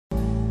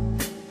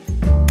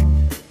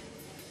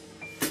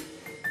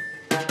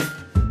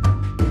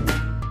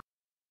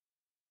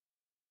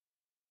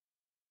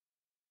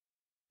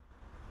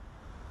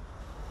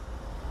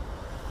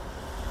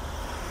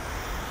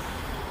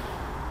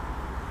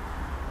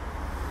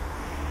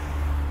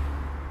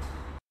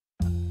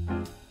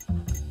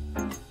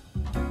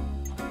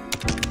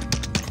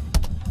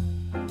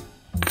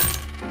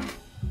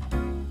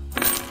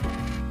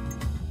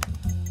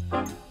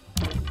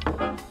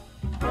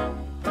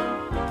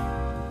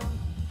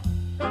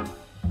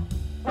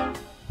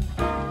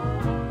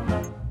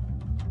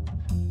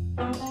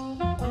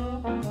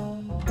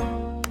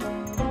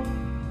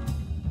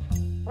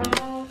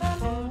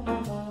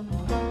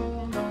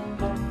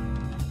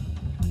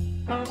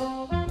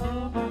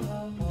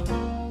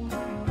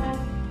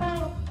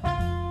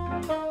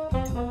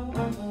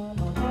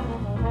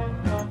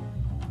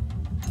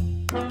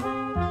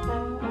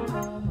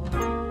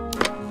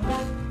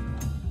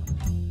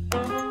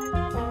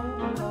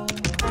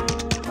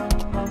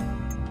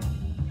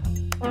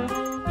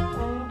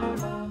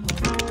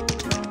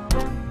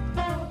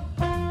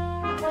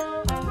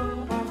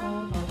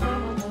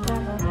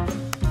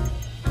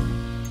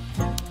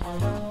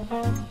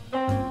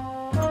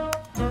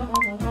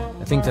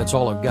that's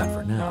all I've got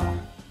for now.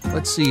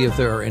 Let's see if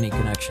there are any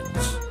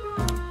connections.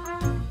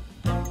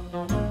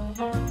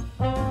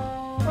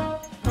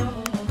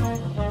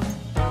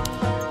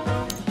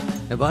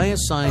 Have I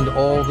assigned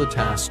all the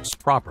tasks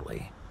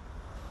properly?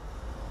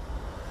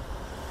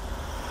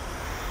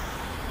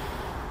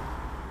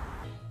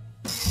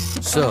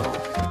 So,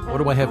 what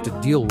do I have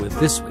to deal with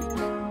this week?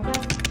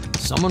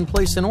 Someone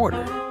place an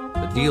order.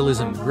 The deal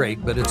isn't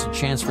great, but it's a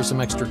chance for some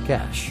extra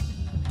cash.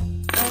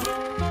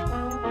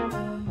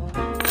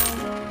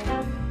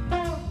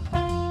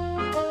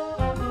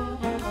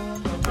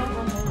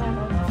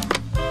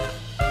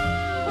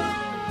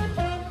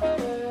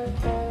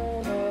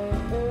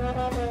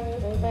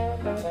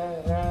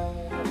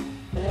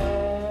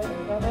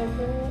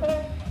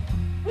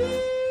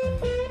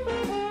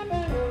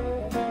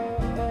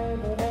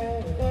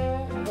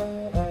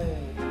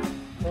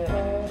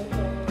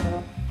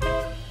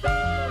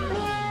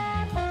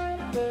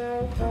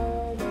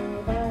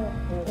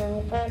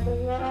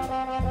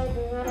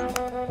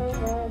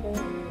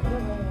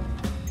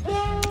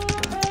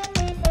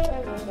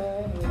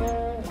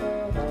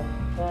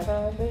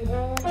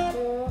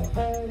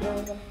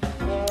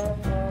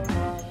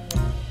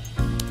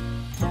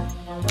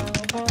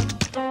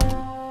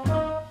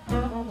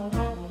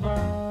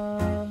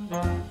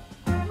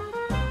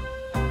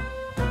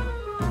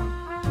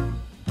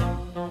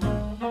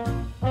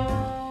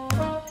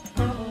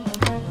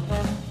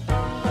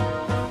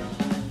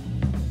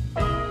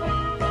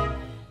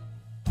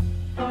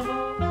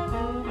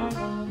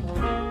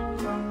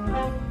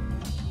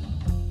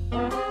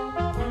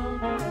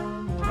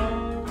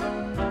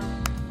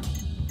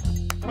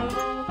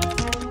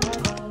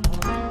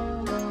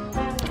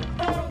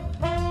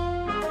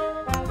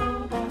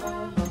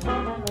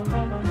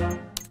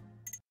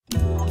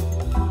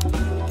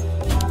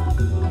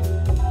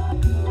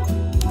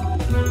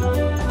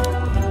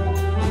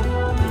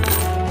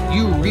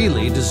 You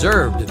really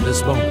deserved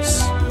this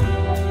bonus.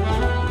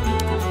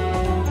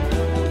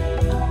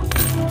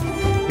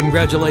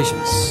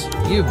 Congratulations,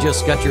 you've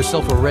just got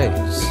yourself a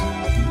raise.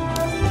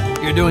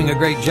 You're doing a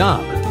great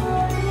job.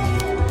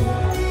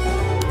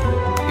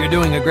 You're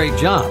doing a great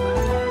job.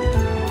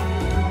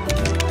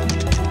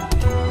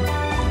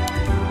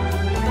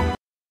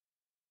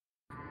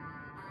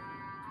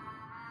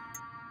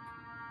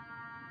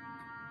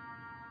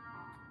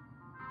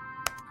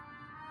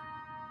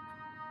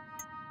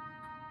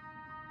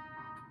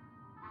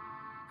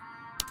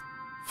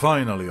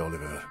 Finally,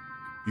 Oliver.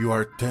 You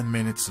are 10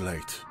 minutes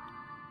late.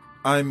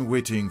 I'm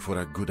waiting for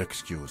a good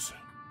excuse.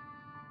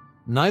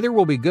 Neither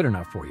will be good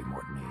enough for you,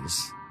 Mortonese.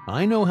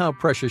 I know how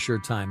precious your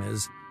time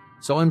is,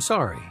 so I'm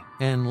sorry,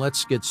 and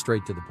let's get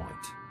straight to the point.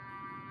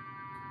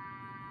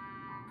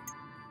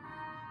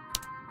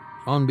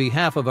 On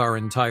behalf of our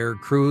entire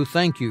crew,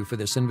 thank you for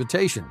this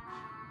invitation.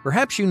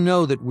 Perhaps you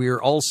know that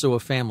we're also a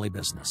family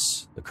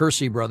business. The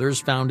Kersey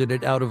brothers founded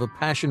it out of a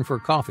passion for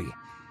coffee.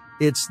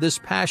 It's this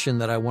passion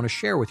that I want to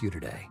share with you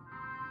today.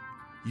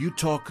 You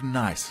talk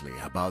nicely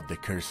about the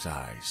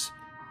Kerseys,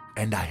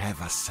 and I have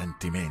a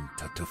sentiment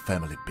to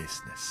family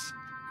business.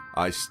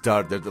 I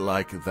started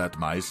like that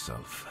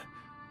myself.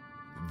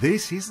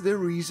 This is the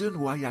reason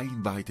why I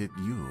invited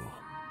you.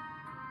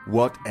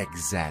 What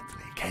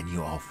exactly can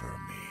you offer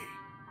me?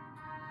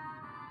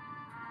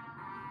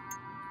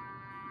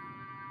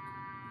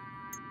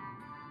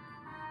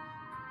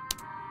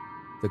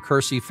 The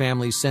Kersey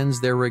family sends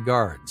their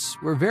regards.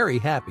 We're very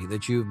happy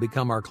that you've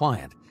become our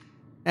client.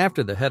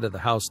 After the head of the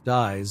house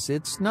dies,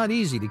 it's not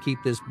easy to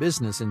keep this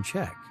business in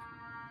check.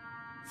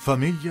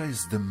 Familia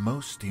is the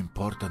most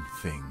important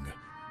thing,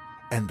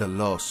 and the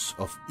loss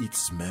of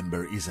its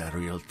member is a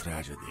real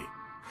tragedy.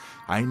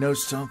 I know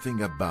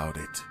something about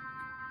it.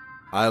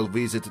 I'll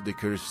visit the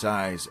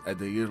Kerseys at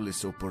the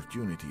earliest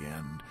opportunity,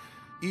 and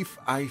if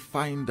I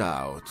find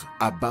out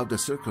about the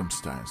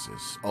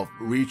circumstances of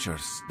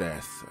Richard's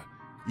death,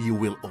 you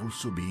will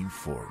also be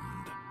informed.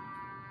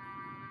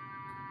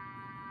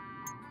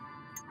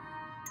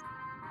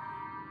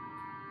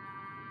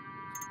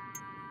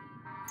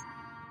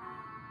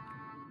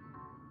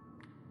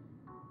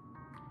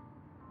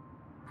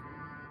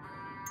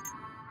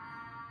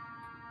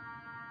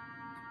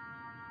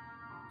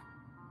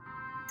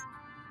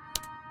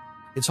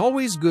 It's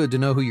always good to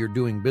know who you're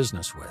doing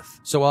business with,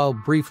 so I'll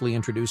briefly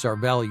introduce our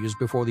values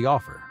before the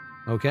offer,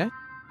 okay?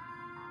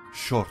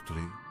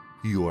 Shortly,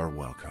 you are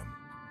welcome.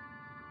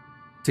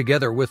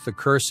 Together with the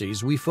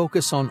Kerseys, we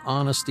focus on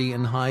honesty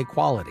and high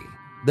quality.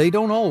 They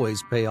don't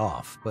always pay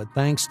off, but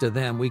thanks to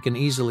them, we can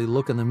easily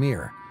look in the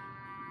mirror.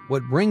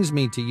 What brings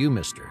me to you,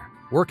 mister,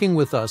 working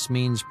with us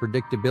means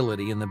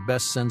predictability in the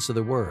best sense of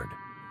the word.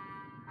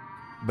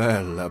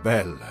 Bella,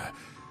 bella.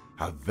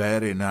 A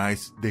very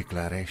nice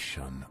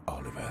declaration,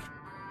 Oliver.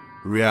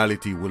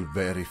 Reality will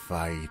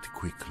verify it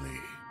quickly.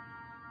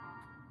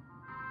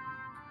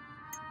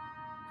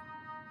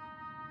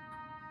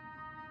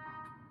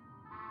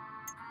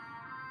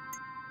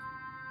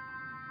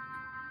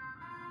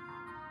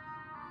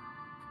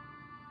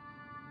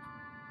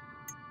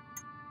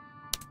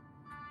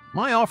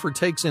 My offer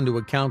takes into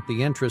account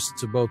the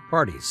interests of both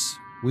parties.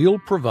 We'll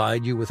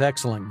provide you with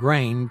excellent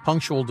grain,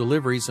 punctual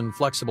deliveries, and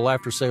flexible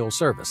after-sales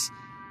service.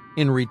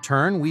 In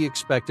return, we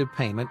expect a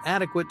payment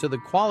adequate to the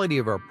quality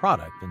of our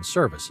product and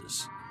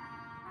services.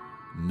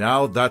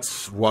 Now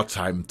that's what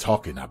I'm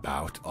talking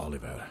about,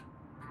 Oliver.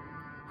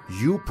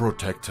 You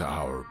protect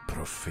our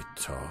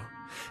profit,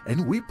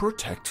 and we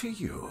protect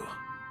you.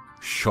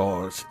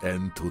 Short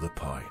and to the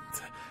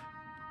point.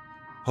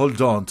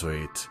 Hold on to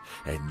it,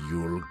 and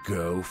you'll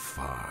go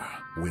far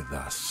with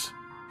us.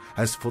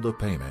 As for the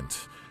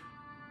payment,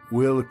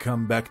 we'll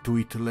come back to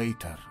it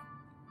later.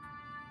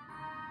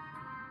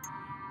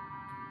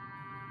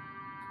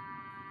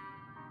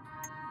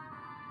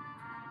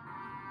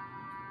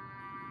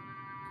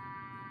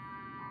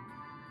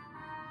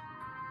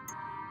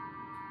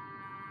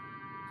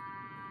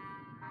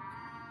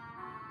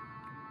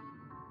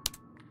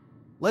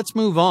 Let's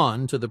move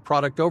on to the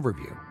product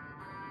overview.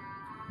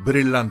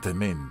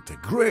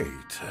 Brillantemente.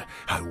 Great.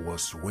 I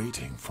was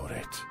waiting for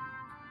it.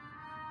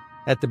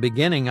 At the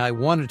beginning, I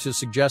wanted to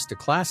suggest a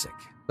classic,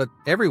 but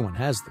everyone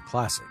has the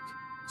classic.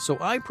 So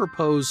I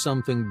propose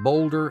something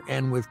bolder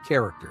and with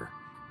character.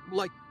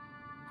 Like,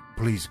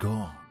 Please go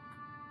on.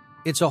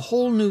 it's a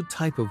whole new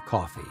type of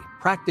coffee,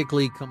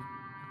 practically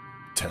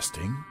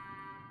Testing?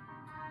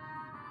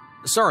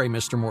 Sorry,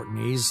 Mr.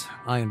 Mortonese,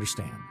 I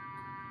understand.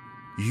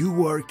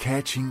 You are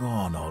catching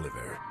on,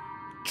 Oliver.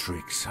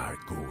 Tricks are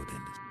good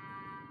in this.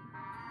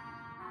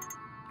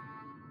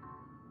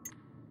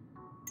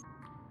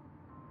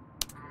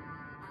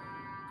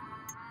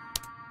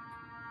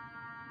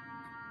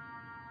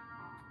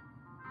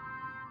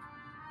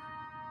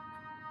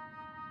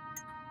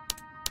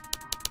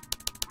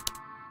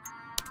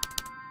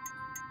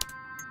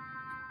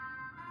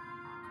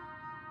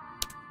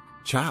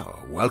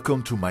 Ciao,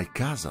 welcome to my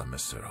casa,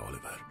 Mr.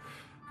 Oliver.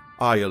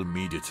 I'll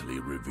immediately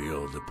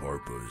reveal the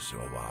purpose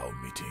of our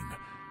meeting.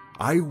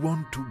 I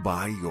want to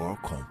buy your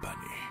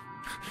company.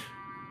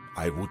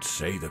 I would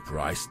say the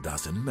price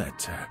doesn't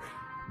matter,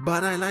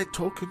 but I like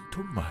talking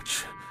too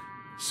much.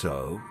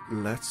 So,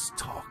 let's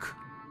talk.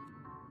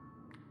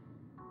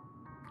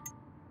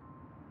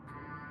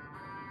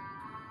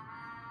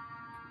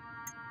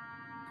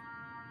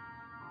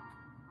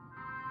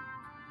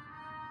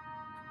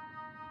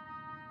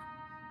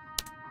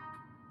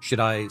 Should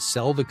I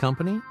sell the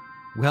company?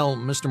 Well,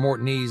 Mr.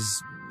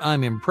 Mortonese,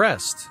 I'm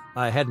impressed.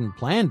 I hadn't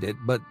planned it,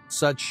 but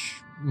such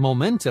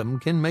momentum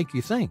can make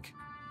you think.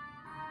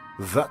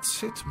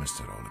 That's it,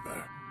 Mr.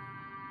 Oliver.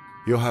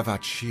 You have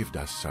achieved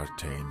a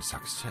certain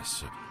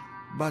success,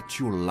 but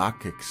you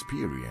lack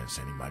experience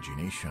and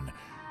imagination,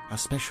 a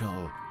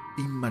special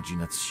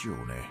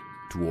immaginazione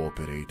to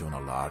operate on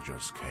a larger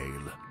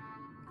scale.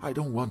 I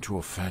don't want to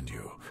offend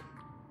you.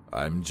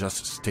 I'm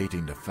just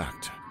stating the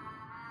fact.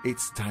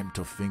 It's time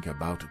to think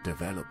about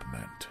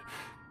development,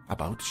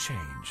 about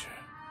change.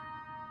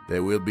 They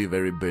will be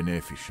very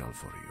beneficial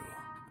for you.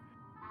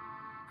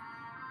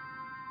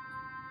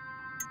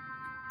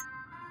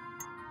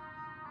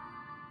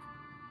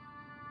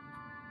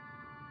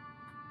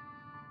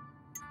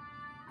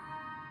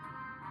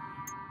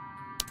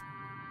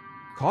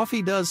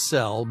 Coffee does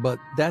sell, but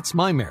that's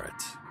my merit.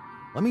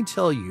 Let me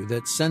tell you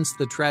that since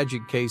the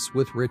tragic case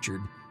with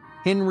Richard,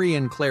 Henry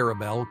and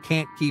Clarabelle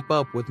can't keep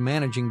up with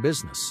managing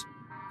business.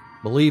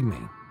 Believe me,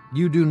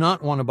 you do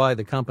not want to buy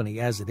the company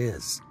as it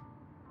is.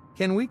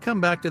 Can we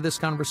come back to this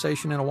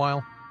conversation in a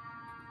while?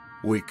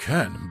 We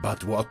can,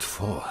 but what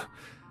for?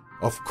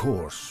 Of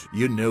course,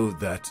 you know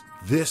that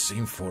this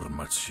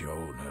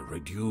information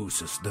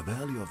reduces the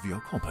value of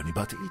your company,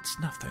 but it's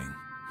nothing.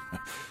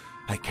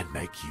 I can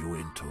make you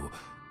into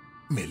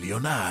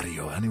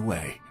milionario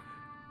anyway.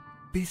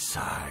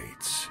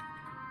 Besides,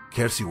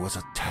 Kersey was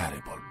a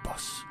terrible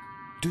boss.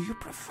 Do you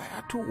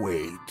prefer to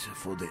wait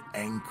for the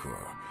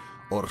anchor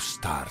or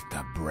start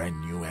a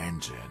brand new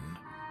engine?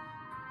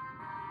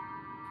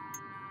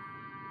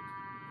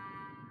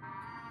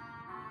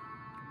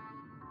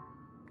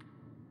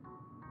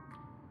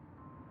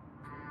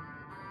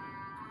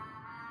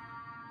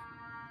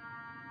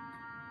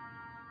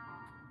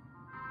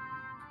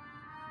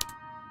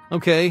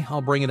 Okay,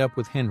 I'll bring it up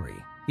with Henry.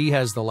 He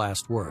has the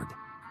last word.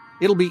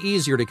 It'll be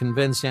easier to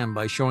convince him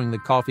by showing the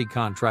coffee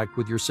contract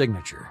with your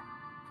signature.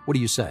 What do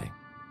you say?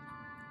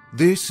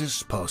 This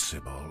is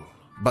possible,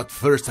 but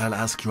first I'll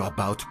ask you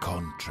about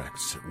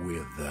contracts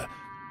with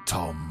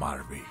Tom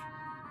Marvey.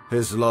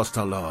 He's lost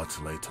a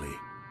lot lately.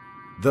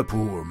 The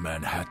poor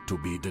man had to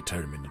be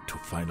determined to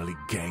finally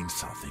gain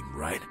something,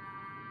 right?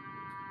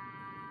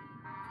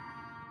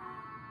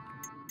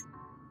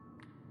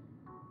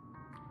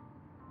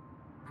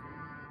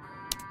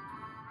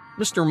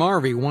 Mr.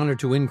 Marvey wanted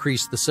to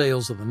increase the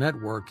sales of the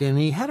network, and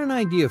he had an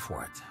idea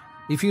for it.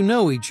 If you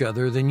know each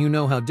other, then you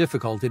know how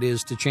difficult it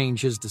is to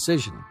change his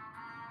decision.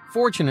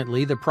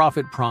 Fortunately, the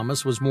profit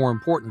promise was more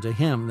important to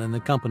him than the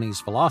company's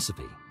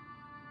philosophy.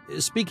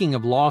 Speaking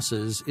of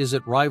losses, is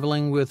it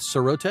rivaling with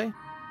Sorote?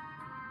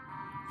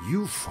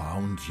 You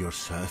found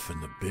yourself in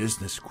the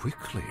business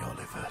quickly,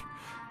 Oliver.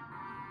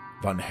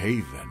 Van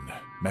Haven,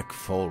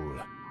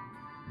 McFall,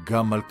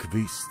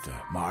 Gamalkvist,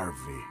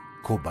 Marvey,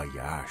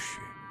 Kobayashi.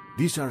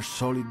 These are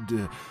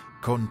solid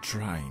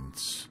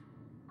constraints.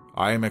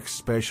 I am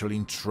especially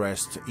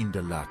interested in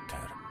the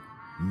latter,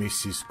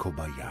 Mrs.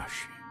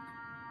 Kobayashi.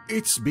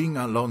 It's been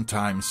a long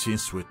time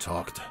since we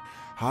talked.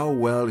 How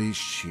well is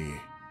she?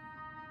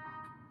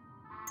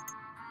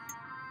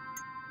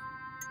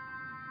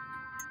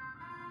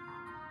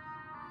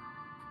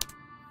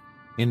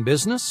 In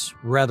business,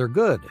 rather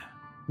good.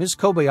 Miss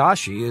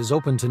Kobayashi is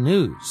open to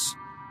news.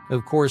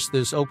 Of course,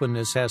 this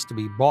openness has to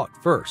be bought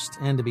first,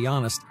 and to be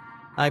honest,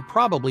 I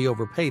probably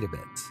overpaid a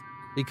bit,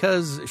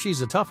 because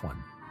she's a tough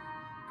one.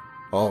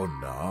 Oh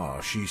no,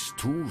 she's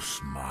too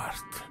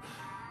smart.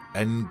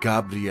 And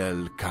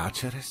Gabriel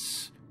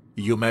Cáceres?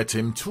 You met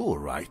him too,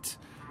 right?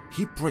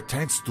 He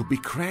pretends to be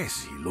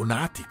crazy,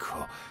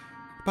 lunatico,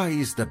 but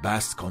he's the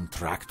best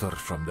contractor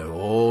from the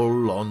whole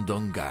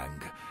London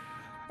gang.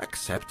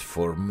 Except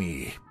for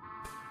me.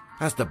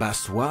 As the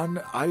best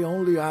one, I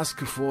only ask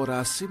for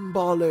a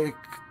symbolic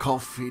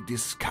coffee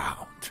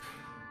discount.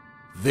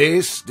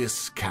 This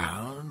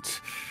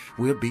discount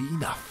will be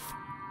enough.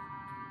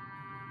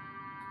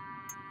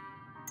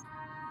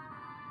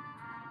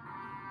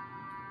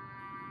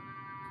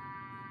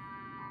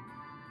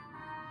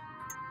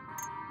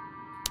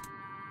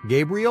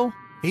 Gabriel?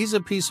 He's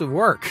a piece of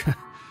work.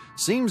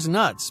 Seems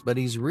nuts, but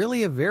he's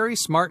really a very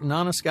smart and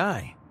honest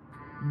guy.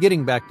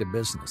 Getting back to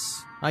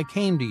business, I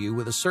came to you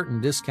with a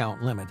certain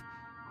discount limit,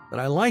 but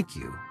I like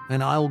you,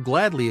 and I'll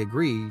gladly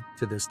agree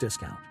to this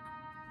discount.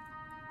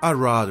 A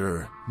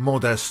rather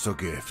modesto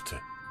gift,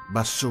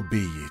 but so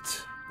be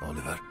it,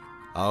 Oliver.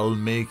 I'll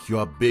make you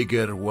a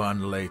bigger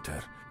one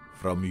later,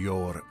 from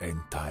your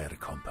entire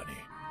company.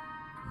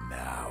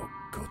 Now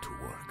go to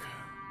work.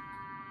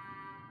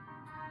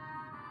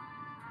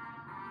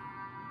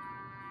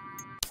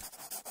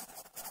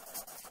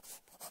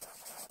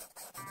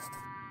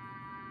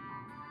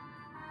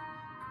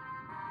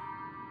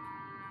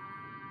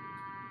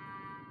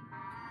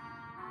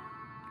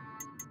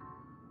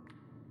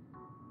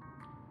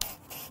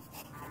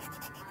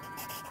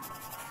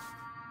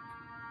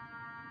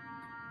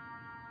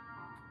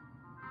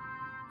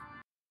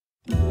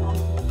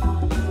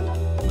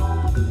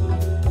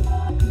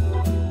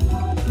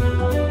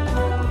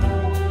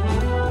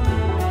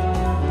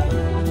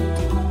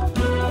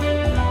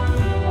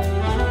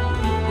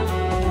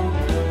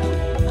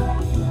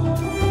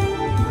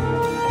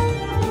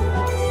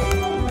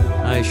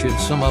 I should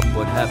sum up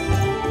what happened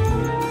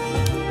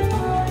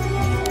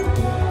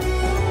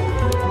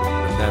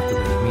after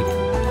that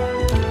meeting.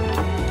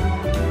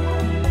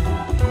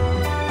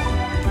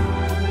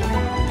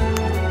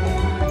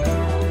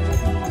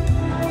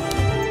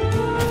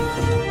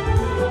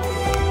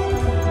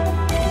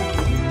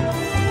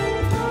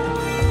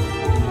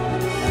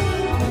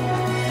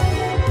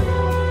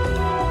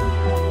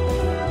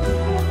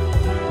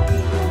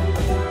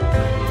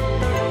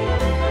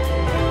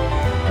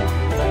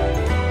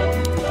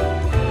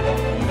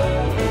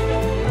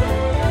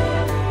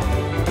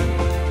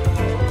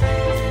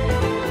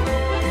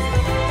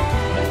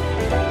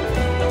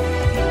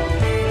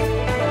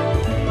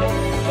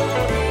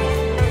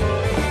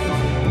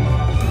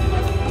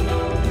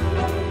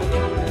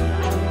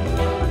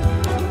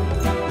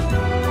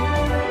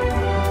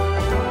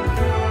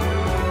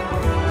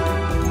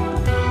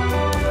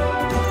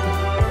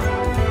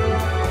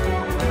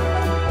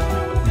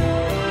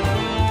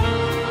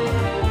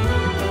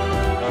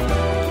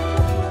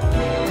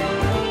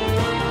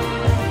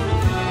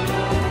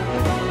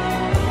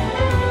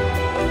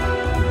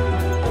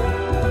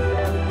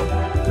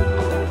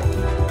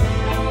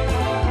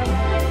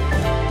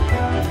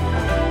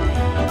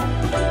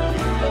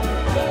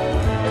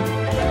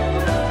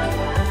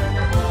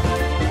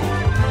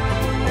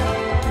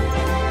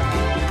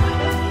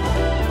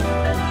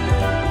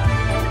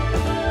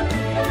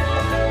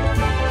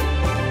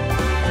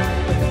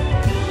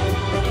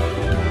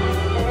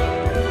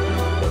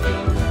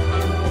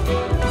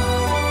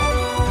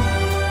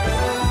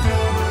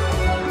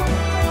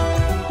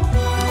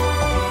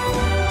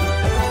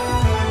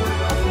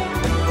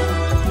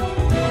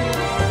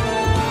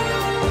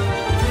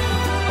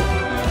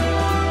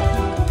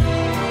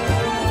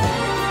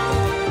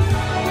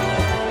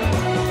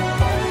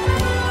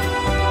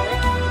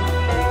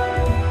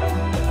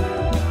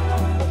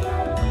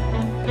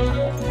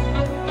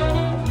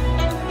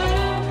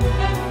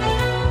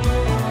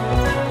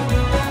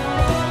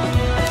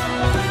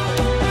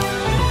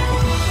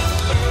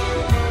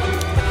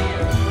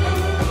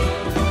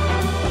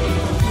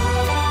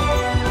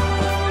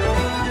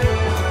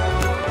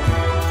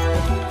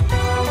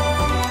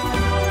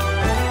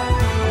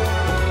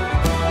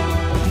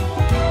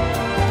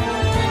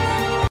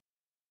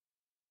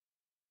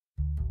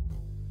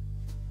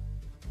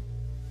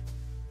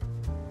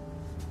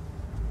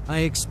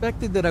 I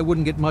expected that I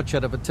wouldn't get much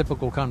out of a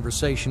typical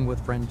conversation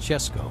with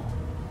Francesco.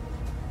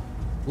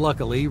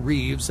 Luckily,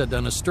 Reeves had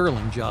done a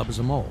sterling job as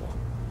a mole.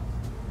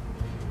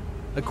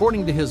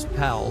 According to his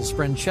pals,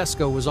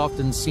 Francesco was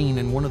often seen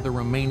in one of the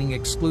remaining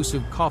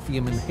exclusive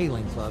coffeeum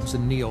inhaling clubs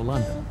in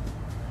Neo-London.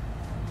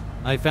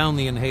 I found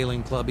the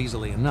inhaling club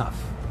easily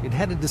enough. It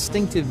had a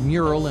distinctive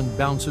mural and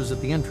bouncers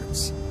at the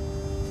entrance.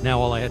 Now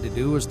all I had to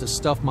do was to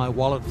stuff my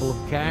wallet full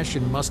of cash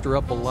and muster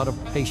up a lot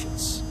of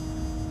patience.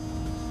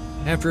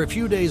 After a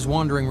few days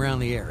wandering around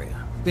the area,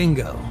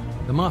 bingo,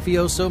 the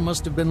mafioso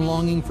must have been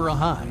longing for a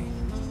high.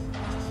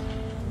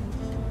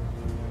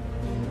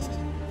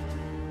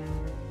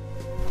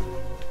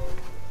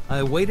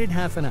 I waited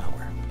half an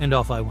hour, and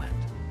off I went.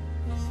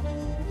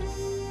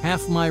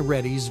 Half my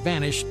readies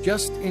vanished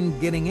just in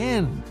getting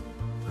in.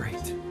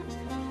 Great.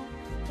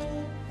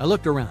 I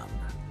looked around.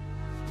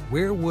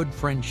 Where would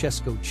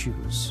Francesco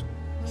choose?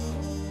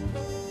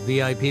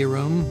 VIP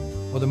room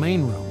or the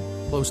main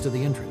room, close to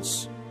the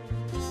entrance?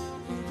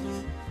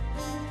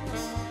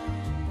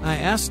 I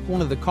asked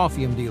one of the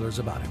coffeeum dealers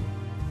about him.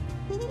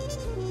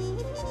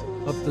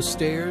 Up the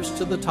stairs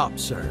to the top,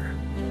 sir.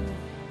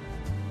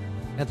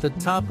 At the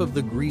top of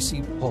the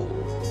greasy pole.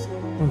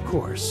 Of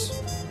course.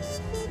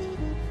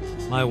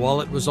 My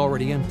wallet was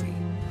already empty.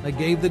 I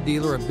gave the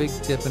dealer a big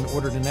tip and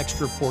ordered an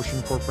extra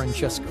portion for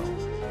Francesco.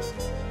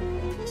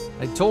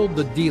 I told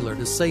the dealer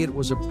to say it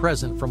was a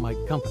present from my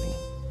company.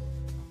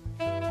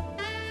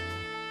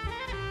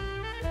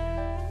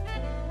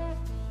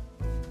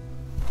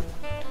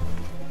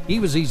 He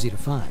was easy to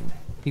find.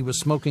 He was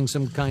smoking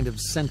some kind of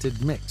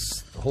scented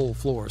mix. The whole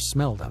floor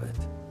smelled of it.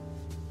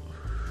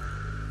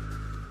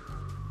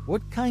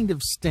 What kind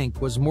of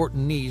stink was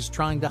Morton Nees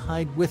trying to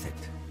hide with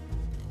it?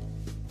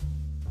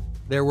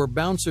 There were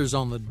bouncers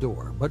on the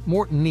door, but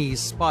Morton Nees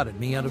spotted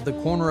me out of the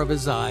corner of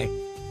his eye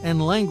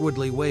and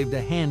languidly waved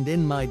a hand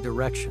in my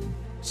direction,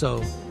 so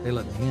they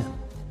let me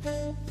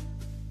in.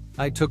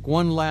 I took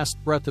one last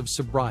breath of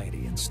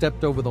sobriety and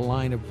stepped over the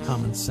line of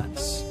common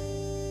sense.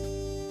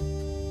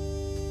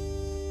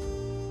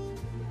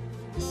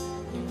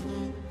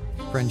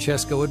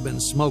 Francesco had been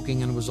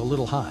smoking and was a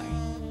little high.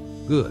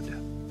 Good.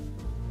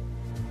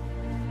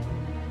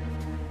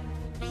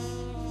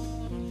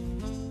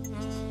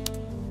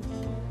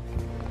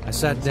 I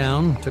sat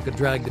down, took a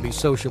drag to be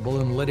sociable,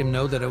 and let him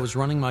know that I was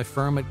running my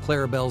firm at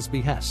Clarabelle's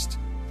behest.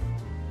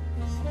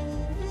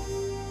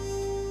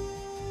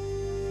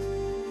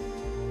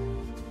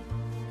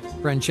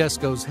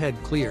 Francesco's head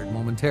cleared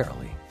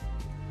momentarily.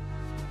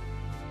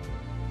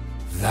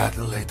 That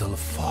little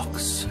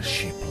fox,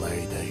 she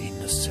played the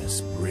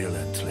innocence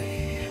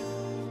brilliantly.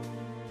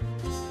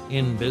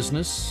 In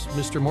business,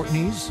 Mr.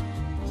 Mortonese?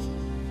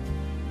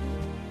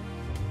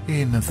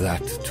 In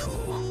that too.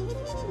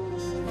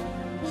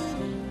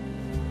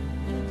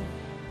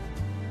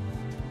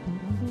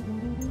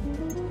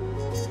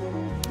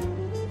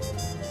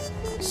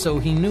 So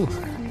he knew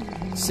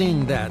her.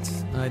 Seeing that,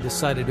 I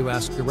decided to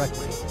ask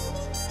directly.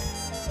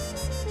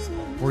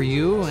 Were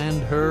you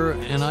and her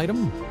an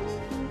item?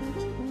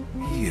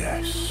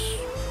 Yes.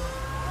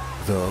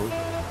 Though,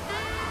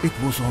 it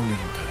was only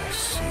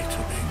interesting to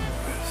begin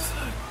with.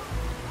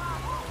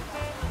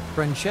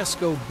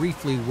 Francesco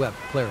briefly wept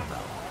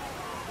Clarabelle.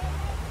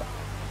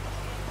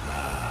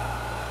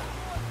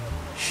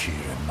 She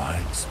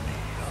reminds me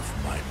of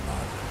my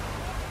mother.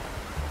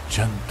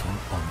 Gentle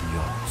on the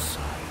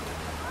outside,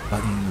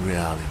 but in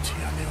reality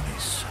a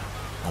leoness,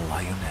 a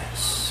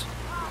lioness,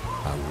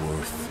 a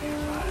worthy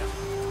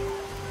rival.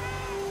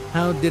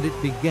 How did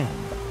it begin?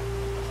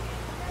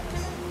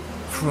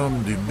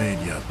 From the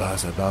media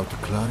buzz about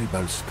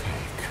Claribel's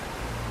cake,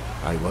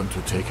 I want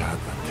to take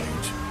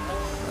advantage,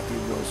 but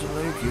it was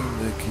lacking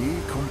the key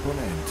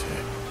component.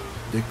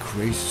 The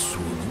craze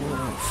soon wore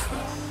off.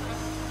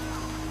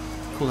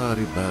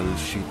 Claribel,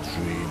 she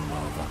dreamed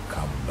of a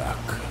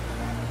comeback.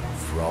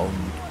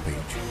 Front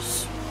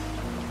pages.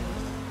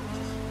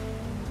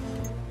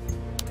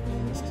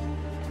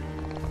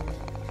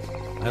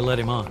 I let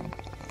him on.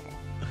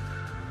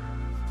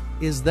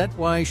 Is that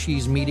why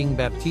she's meeting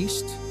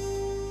Baptiste?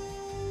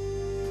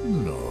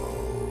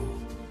 No.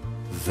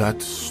 That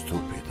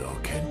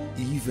stupido can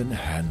even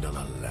handle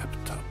a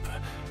laptop,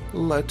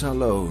 let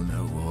alone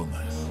a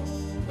woman.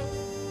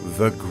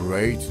 The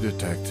great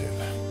detective.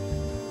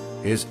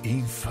 His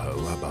info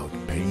about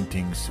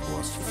paintings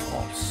was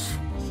false.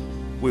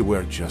 We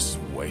were just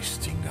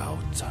wasting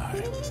our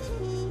time.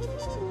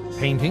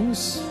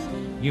 Paintings?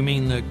 You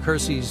mean the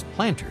Kersey's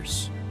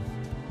planters?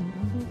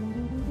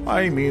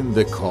 I mean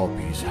the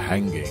copies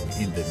hanging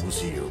in the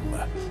museum.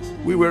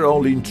 We were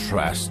only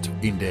interested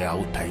in the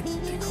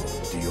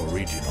authentical, the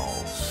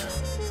originals.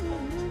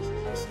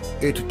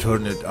 It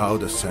turned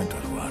out the center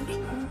one.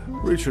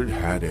 Richard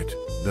had it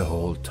the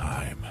whole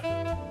time.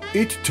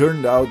 It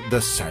turned out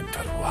the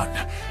center one.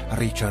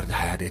 Richard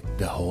had it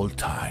the whole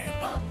time.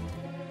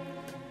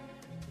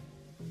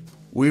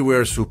 We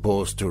were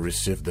supposed to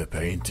receive the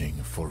painting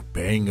for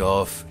paying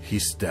off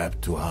his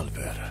debt to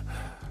Alver.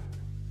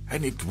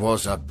 And it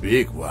was a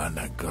big one,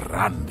 a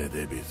grande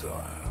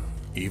debito,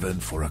 even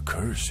for a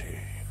Kersey.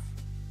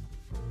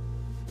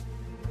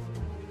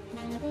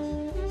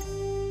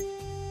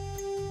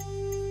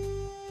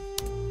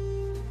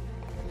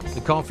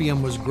 The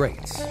coffeeum was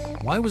great.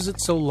 Why was it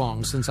so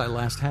long since I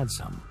last had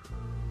some?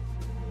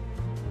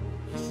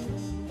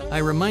 I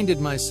reminded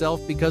myself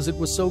because it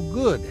was so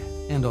good,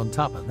 And on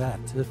top of that,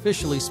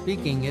 officially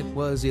speaking, it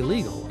was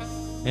illegal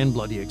and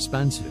bloody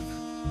expensive.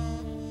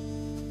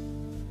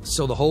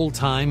 So the whole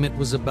time it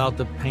was about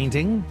the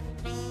painting?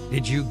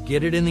 Did you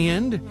get it in the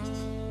end?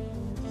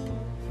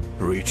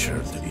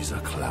 Richard is a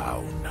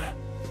clown.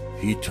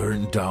 He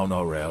turned down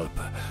our help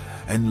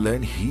and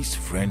lent his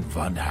friend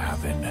Van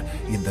Haven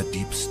in the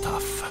deep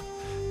stuff.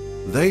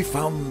 They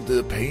found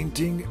the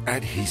painting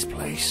at his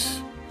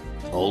place.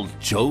 Old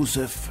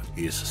Joseph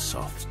is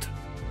soft.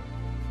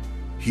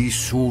 He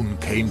soon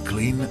came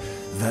clean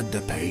that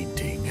the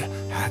painting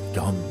had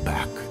gone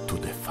back to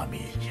the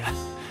Familia.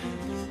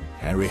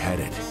 Henry had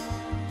it.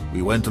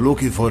 We went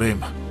looking for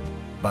him,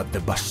 but the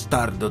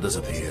bastardo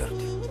disappeared.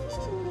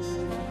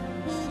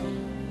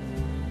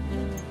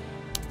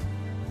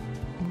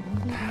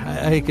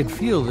 I could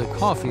feel the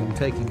coffee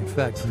taking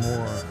effect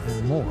more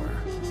and more.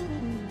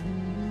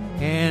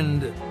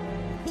 And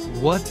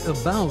what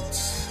about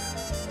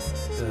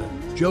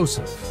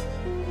Joseph?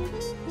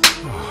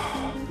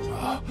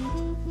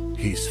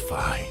 He's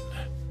fine.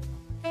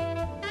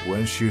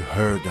 When she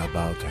heard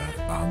about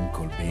her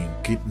uncle being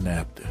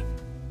kidnapped,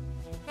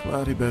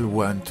 Claribel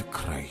went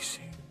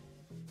crazy.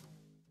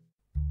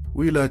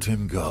 We let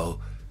him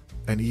go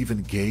and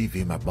even gave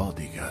him a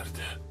bodyguard.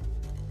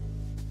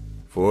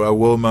 For a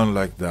woman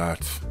like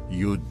that,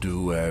 you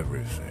do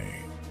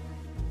everything.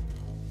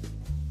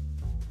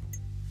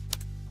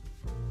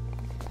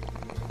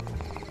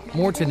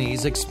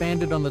 Mortonese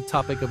expanded on the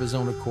topic of his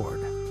own accord.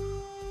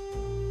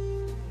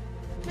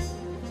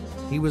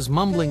 He was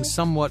mumbling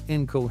somewhat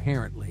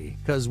incoherently,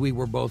 because we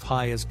were both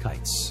high as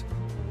kites.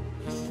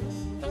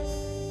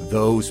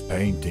 Those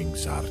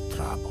paintings are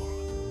trouble.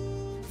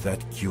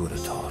 That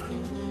curator.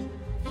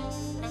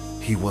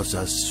 He was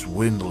a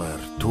swindler,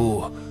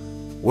 too.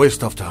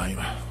 Waste of time.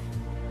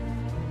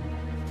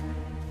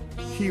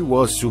 He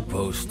was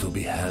supposed to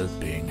be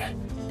helping,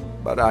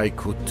 but I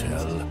could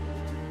tell.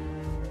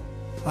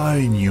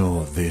 I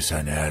knew this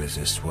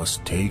analysis was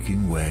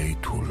taking way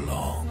too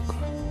long.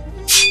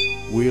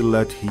 We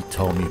let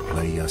Hitomi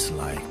play us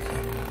like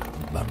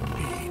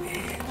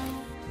bambini.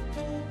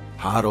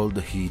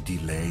 Harold he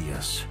delay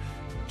us,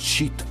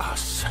 cheat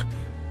us.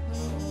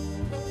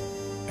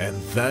 And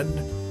then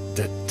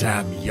the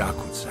damn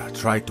Yakuza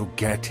tried to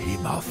get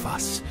him off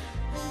us.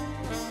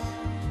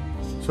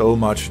 So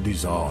much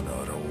dishonor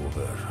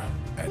over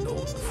an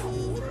old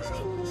fool.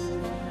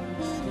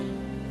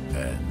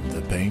 And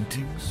the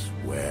paintings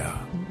were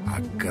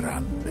a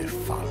grande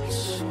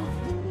falso.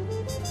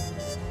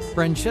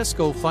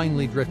 Francesco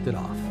finally drifted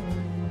off.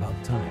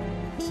 About time.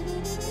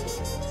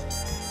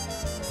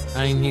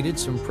 I needed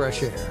some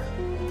fresh air.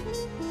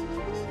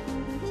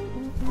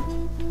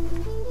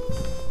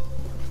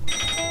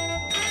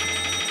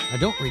 I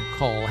don't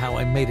recall how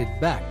I made it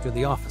back to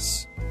the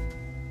office.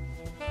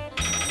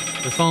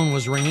 The phone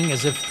was ringing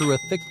as if through a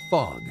thick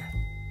fog.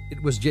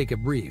 It was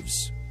Jacob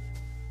Reeves.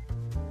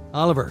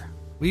 Oliver,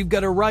 we've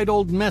got a right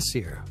old mess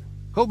here.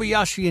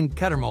 Kobayashi and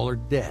Kettermole are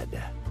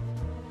dead.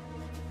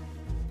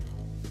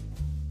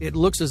 It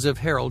looks as if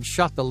Harold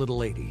shot the little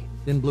lady,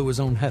 then blew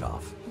his own head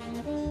off.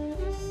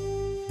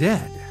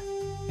 Dead?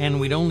 And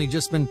we'd only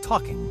just been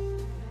talking.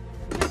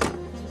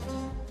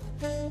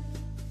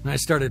 I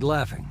started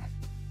laughing.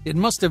 It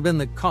must have been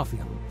the coffee.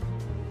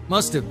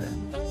 Must have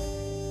been.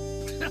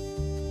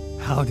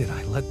 How did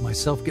I let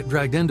myself get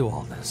dragged into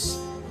all this?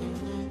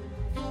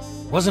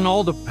 Wasn't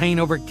all the pain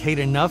over Kate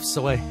enough,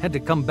 so I had to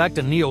come back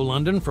to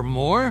Neo-London for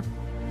more?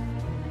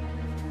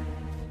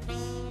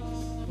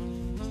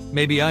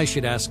 Maybe I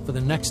should ask for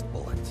the next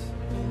bullet.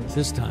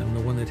 This time,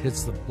 the one that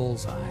hits the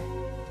bullseye.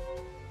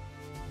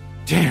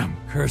 Damn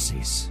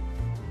cursies.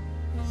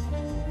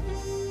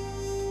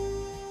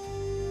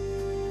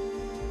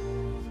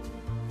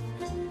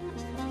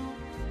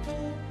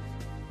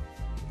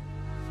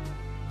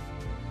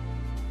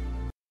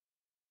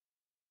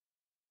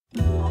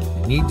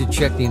 I need to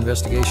check the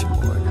investigation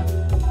board.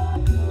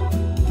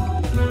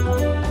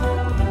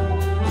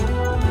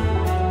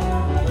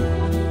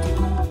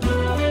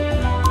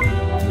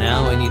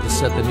 Now I need to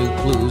set the new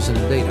clues and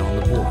data on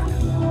the board.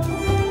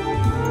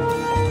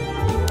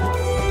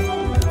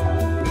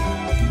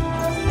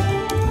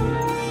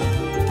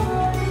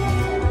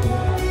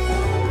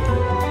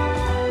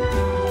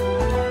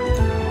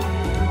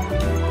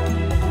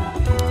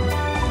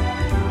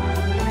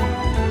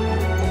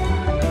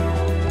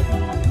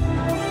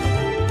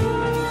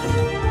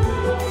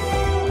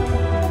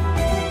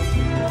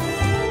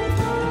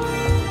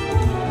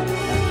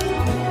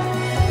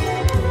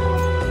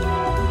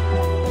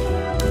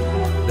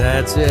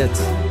 That's it.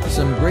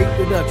 Some great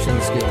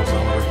deduction skills,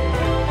 Oliver.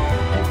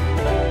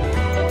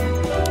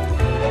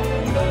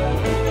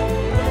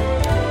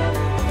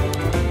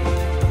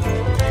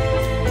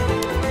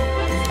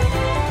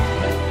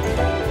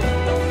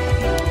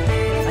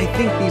 I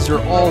think these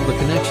are all the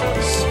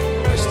connections.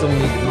 I still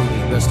need to move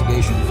the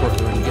investigation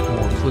further and get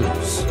more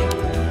clues.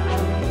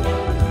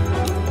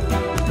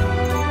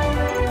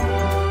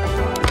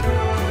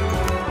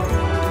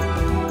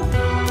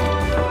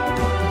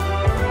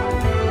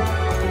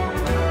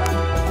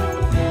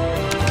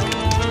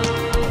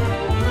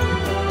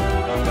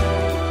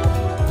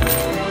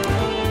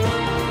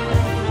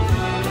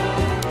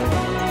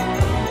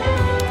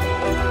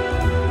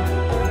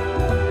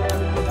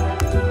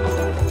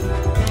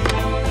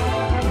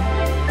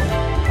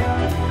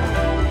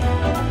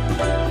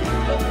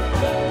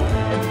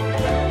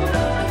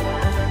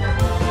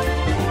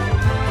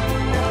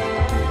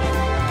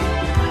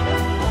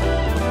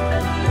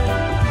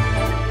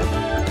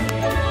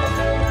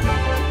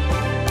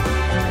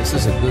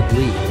 This is a good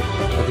lead,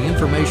 but the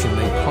information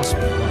may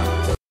possibly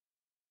run.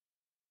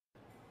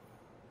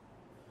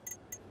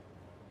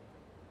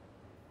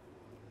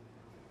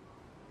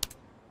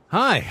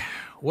 Hi,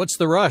 what's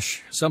the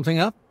rush? Something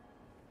up?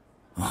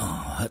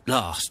 Oh, at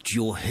last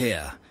you're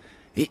here.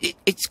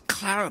 It's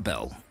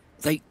Clarabelle.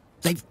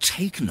 They've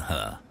taken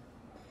her.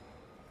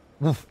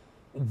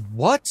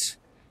 What?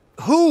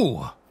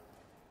 Who?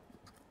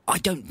 I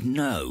don't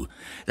know.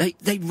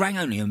 They rang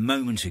only a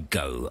moment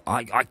ago.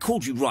 I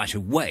called you right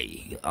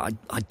away.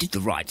 I did the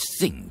right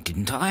thing,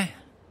 didn't I?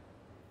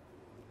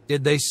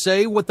 Did they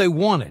say what they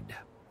wanted?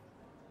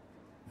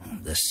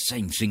 The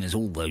same thing as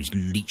all those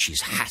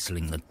leeches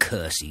hassling the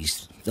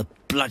Kerseys. The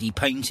bloody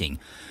painting.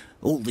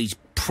 All these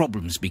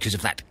problems because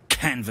of that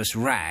canvas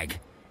rag.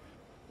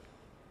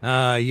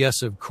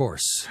 Yes, of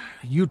course.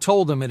 You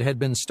told them it had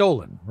been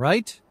stolen,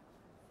 right?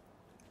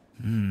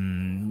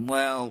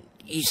 Well,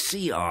 you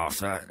see,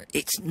 Arthur,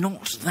 it's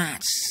not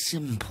that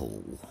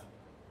simple.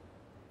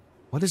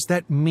 What does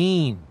that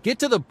mean? Get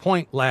to the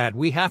point, lad.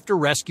 We have to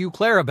rescue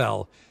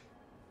Clarabelle.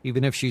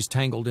 Even if she's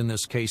tangled in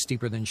this case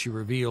deeper than she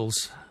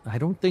reveals, I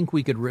don't think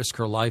we could risk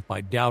her life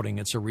by doubting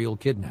it's a real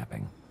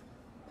kidnapping.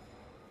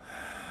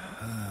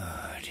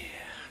 Oh, dear.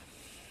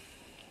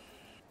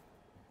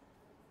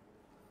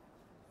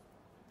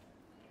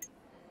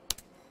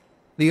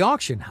 The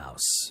auction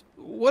house.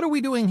 What are we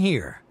doing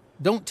here?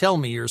 Don't tell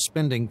me you're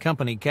spending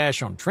company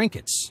cash on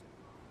trinkets.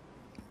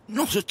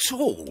 Not at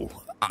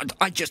all.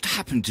 I just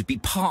happened to be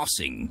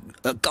passing.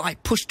 A guy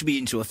pushed me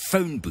into a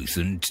phone booth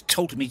and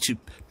told me to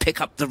pick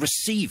up the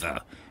receiver.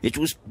 It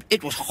was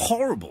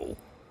horrible.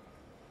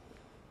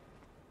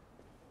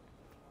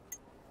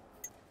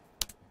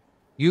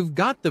 You've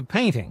got the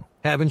painting,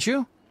 haven't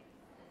you?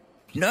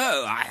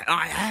 No,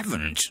 I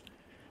haven't.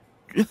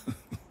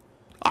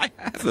 I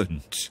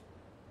haven't.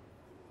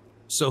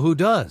 So who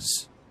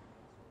does?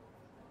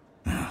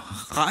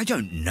 I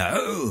don't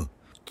know.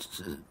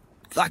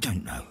 I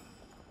don't know.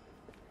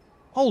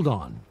 Hold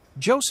on.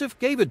 Joseph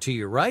gave it to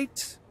you,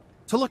 right?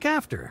 To look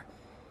after.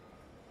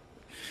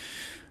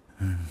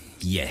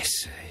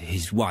 Yes,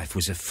 his wife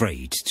was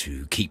afraid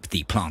to keep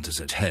the planters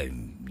at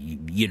home.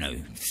 You know,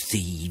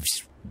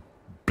 thieves,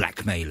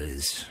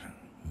 blackmailers.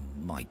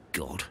 My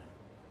God.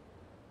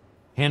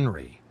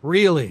 Henry,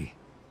 really?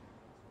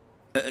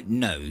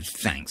 No,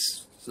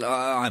 thanks.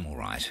 I'm all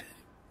right.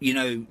 You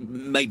know,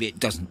 maybe it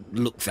doesn't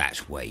look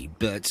that way,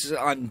 but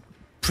I'm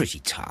pretty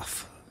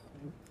tough.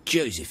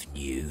 Joseph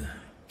knew.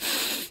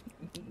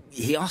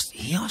 He asked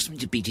me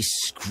to be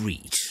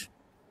discreet.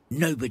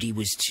 Nobody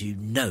was to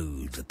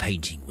know the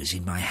painting was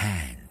in my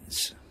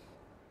hands.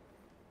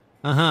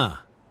 Uh-huh.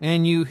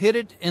 And you hid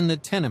it in the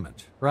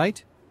tenement,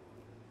 right?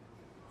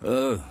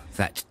 Oh,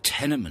 that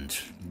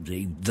tenement.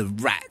 The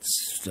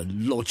rats, the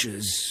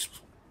lodgers,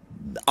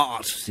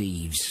 art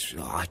thieves.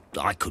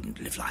 I couldn't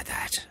live like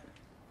that.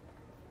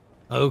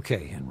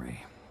 Okay,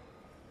 Henry.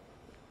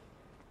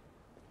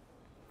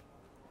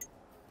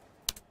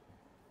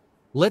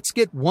 Let's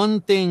get one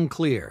thing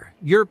clear.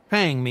 You're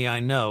paying me, I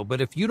know,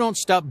 but if you don't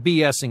stop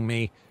BSing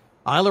me,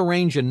 I'll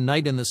arrange a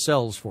night in the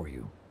cells for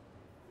you.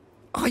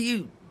 Are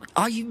you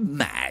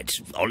mad,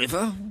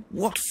 Oliver?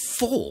 What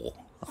for?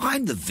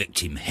 I'm the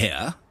victim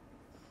here.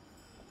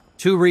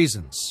 2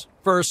 reasons.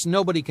 First,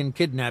 nobody can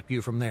kidnap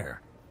you from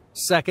there.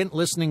 Second,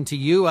 listening to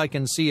you, I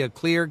can see a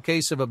clear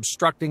case of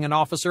obstructing an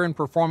officer and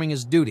performing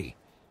his duty.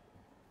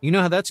 You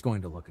know how that's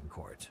going to look in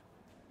court.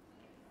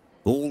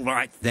 All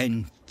right,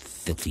 then,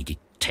 filthy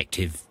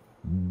detective.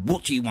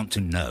 What do you want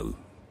to know?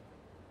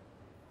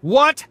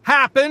 What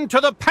happened to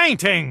the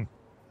painting?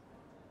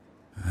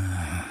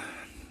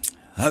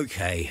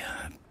 Okay.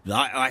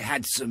 I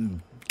had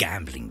some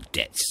gambling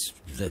debts.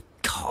 The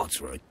cards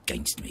were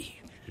against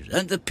me.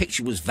 And the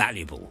picture was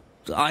valuable.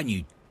 I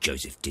knew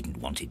Joseph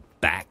didn't want it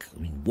back. I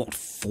mean, what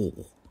for?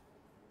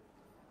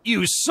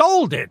 You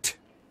sold it?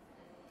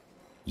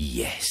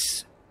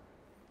 Yes.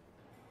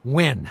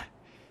 When?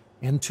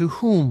 And to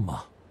whom?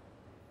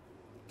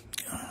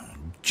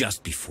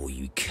 Just before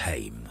you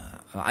came.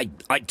 I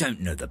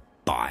don't know the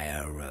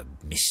buyer, a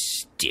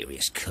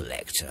mysterious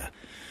collector.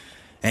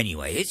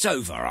 Anyway, it's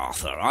over,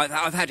 Arthur.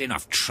 I've had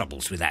enough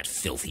troubles with that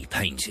filthy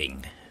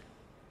painting.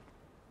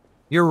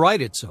 You're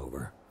right, it's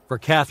over. For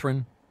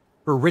Catherine,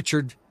 for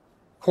Richard,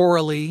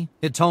 Coralie,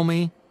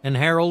 Hitomi, and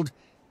Harold.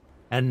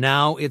 And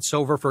now it's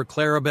over for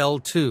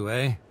Clarabelle too,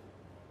 eh?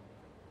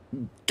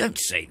 Don't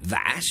say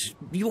that.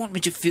 You want me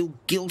to feel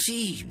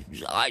guilty?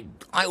 I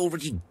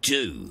already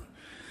do.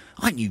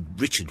 I knew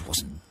Richard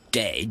wasn't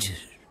dead.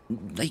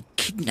 They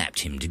kidnapped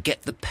him to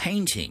get the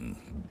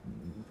painting.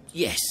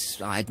 Yes,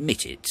 I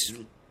admit it.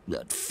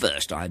 At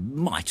first, I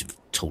might have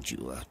told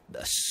you a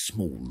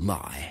small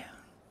lie.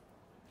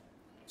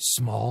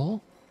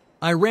 Small?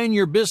 I ran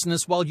your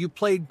business while you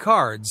played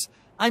cards.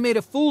 I made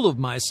a fool of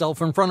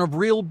myself in front of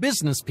real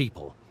business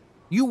people.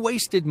 You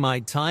wasted my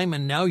time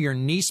and now your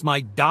niece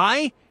might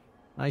die?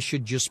 I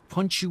should just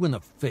punch you in the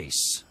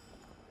face.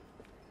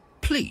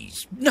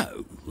 Please,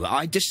 no.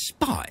 I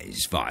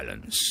despise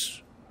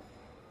violence.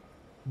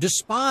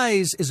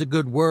 Despise is a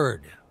good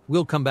word.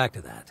 We'll come back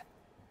to that.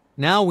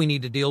 Now we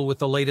need to deal with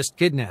the latest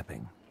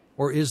kidnapping.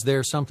 Or is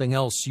there something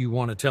else you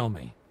want to tell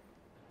me?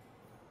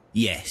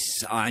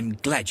 Yes, I'm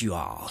glad you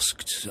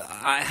asked.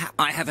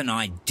 I have an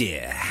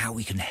idea how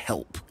we can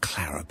help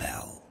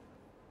Clarabelle.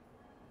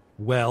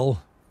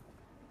 Well?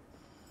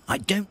 I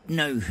don't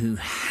know who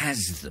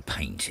has the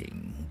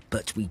painting,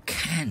 but we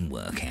can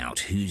work out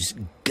who's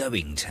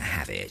going to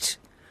have it.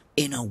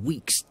 In a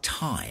week's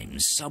time,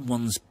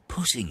 someone's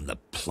putting the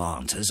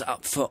planters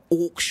up for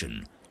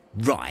auction.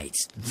 Right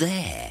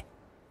there.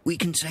 We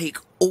can take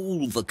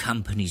all the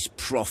company's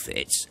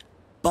profits,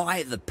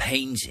 buy the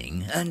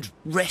painting, and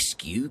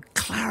rescue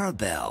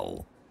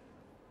Clarabelle.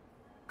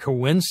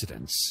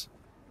 Coincidence?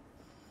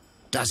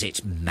 Does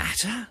it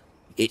matter?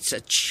 It's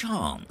a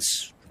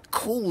chance.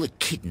 Call the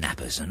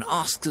kidnappers and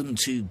ask them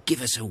to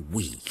give us a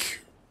week.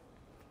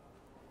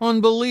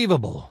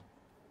 Unbelievable.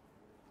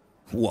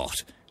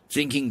 What?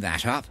 Thinking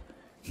that up?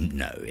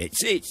 No,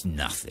 it's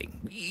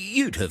nothing.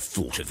 You'd have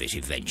thought of it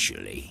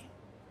eventually.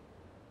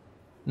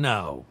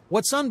 No.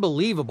 What's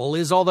unbelievable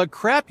is all the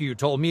crap you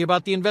told me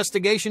about the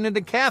investigation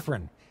into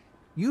Catherine.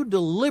 You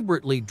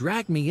deliberately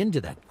dragged me into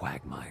that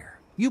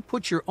quagmire. You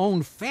put your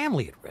own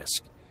family at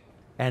risk.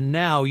 And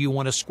now you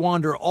want to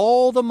squander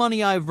all the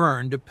money I've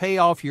earned to pay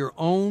off your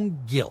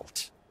own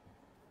guilt.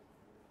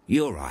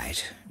 You're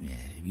right.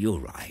 You're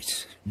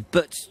right.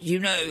 But, you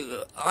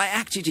know, I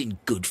acted in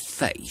good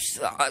faith.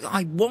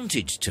 I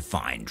wanted to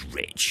find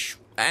Rich.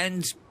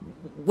 And,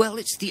 well,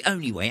 it's the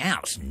only way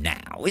out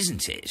now,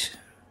 isn't it?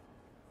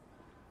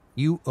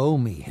 You owe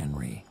me,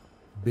 Henry.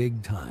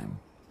 Big time.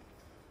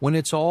 When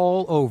it's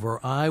all over,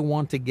 I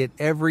want to get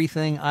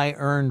everything I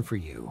earned for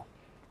you.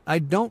 I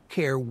don't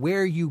care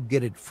where you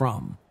get it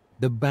from,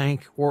 the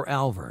bank or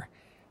Alver.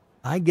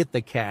 I get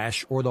the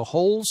cash or the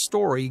whole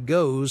story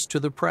goes to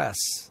the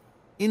press.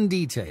 In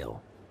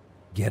detail.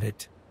 Get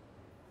it?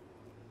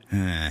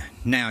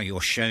 Now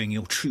you're showing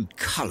your true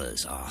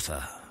colours,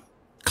 Arthur.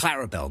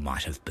 Clarabelle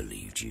might have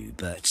believed you,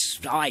 but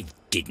I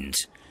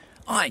didn't.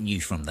 I knew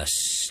from the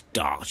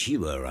start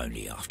you were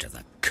only after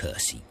the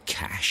cursey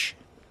cash.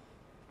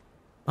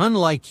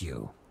 Unlike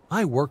you,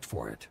 I worked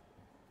for it.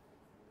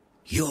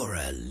 You're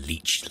a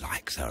leech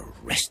like the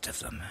rest of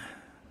them.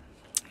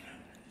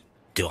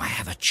 Do I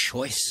have a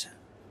choice?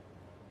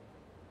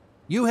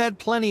 You had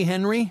plenty,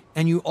 Henry,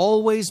 and you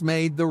always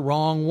made the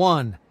wrong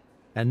one.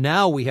 And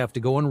now we have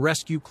to go and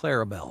rescue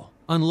Clarabelle,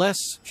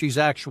 unless she's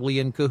actually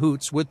in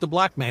cahoots with the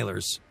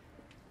blackmailers.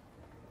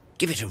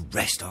 Give it a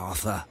rest,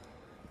 Arthur.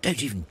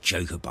 Don't even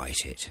joke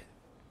about it.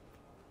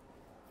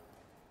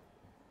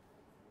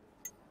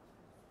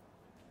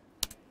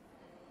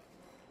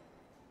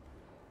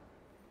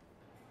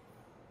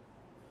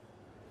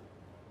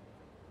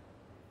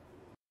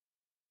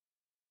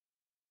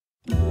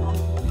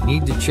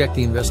 Need to check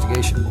the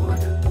investigation board.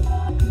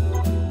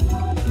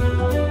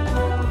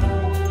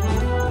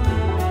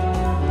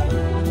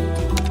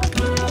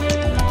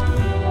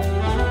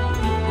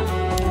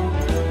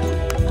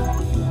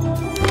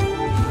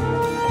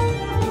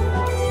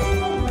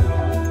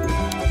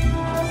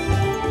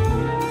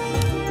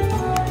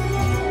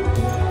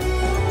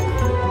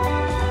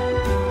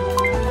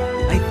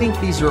 I think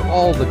these are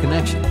all the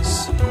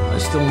connections. I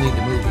still need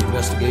to move the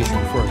investigation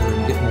further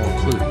and get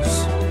more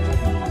clues.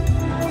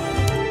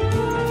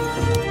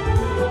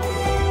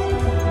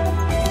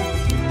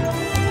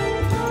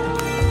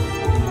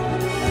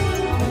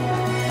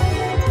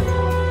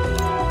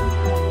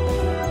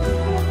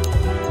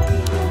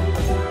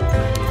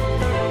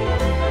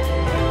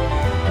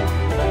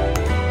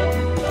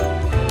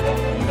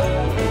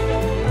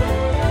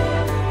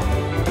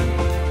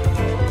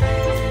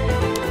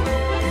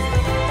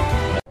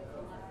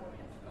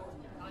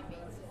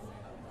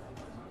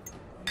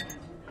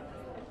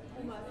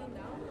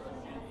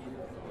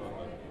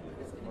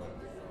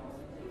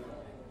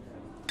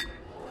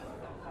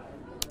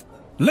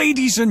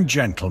 Ladies and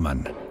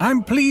gentlemen,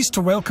 I'm pleased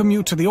to welcome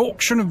you to the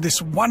auction of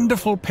this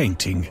wonderful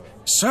painting,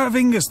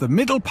 serving as the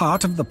middle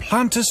part of the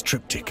Planter's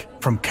Triptych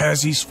from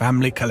Kersey's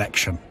family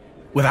collection.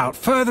 Without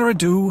further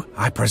ado,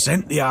 I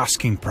present the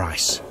asking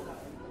price.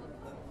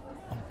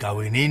 I'm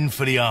going in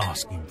for the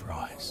asking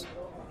price.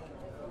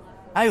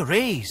 Hey,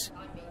 Rees.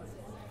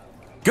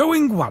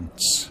 Going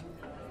once.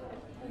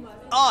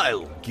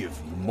 I'll give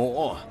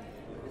more.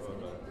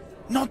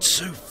 Not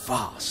so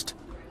fast.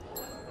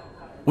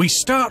 We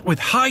start with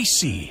High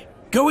C,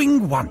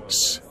 going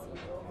once.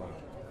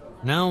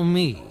 Now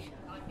me.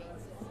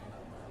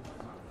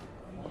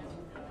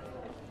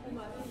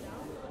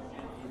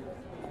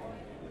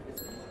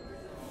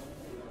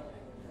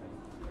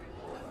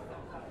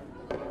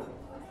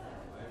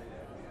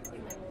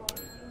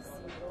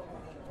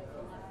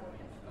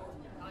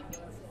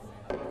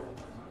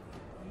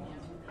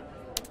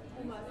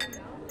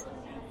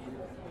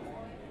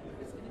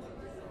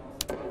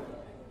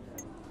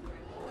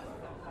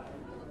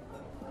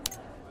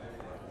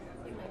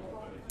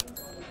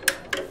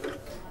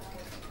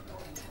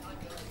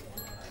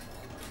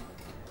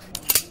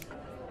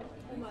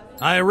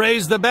 I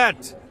raise the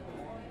bet.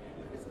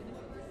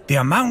 The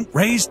amount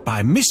raised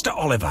by Mr.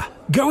 Oliver,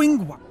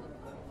 going once.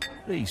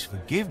 Please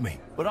forgive me,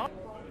 but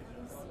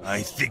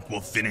I think we'll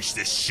finish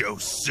this show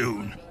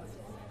soon.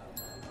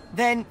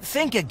 Then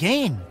think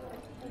again.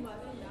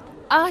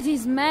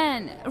 These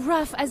men,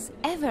 rough as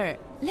ever.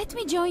 Let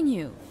me join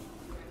you.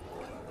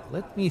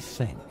 Let me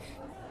think.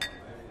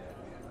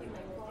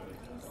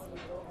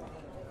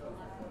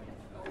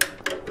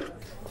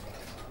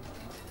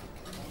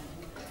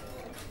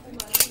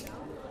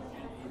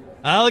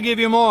 I'll give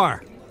you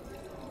more.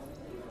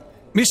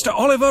 Mr.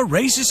 Oliver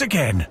raises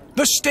again.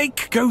 The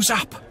stake goes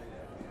up.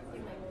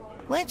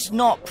 Let's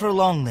not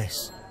prolong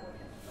this.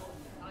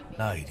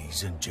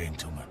 ladies and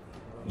gentlemen,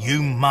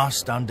 you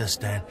must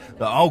understand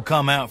that I'll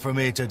come out from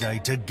here today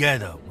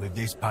together with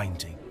this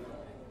painting.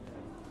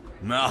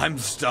 I'm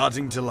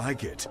starting to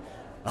like it.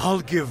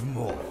 I'll give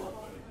more.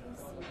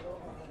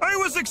 I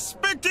was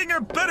expecting a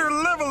better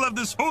level of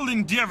this whole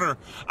endeavor.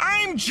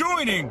 I'm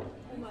joining.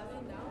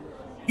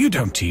 You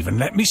don't even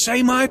let me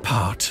say my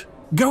part.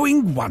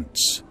 Going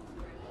once.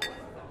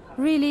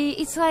 Really,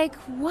 it's like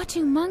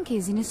watching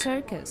monkeys in a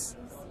circus.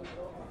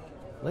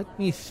 Let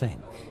me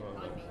think.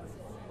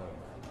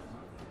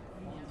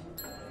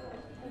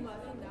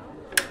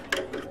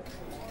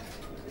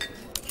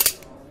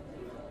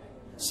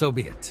 So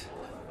be it.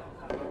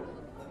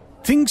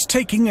 Things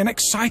taking an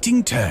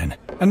exciting turn,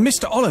 and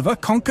Mr. Oliver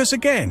conquers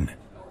again.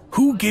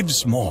 Who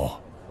gives more?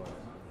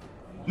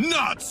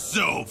 Not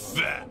so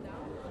fat.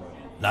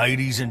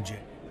 Ladies and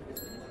gentlemen,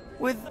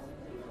 With...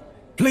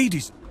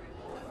 Ladies,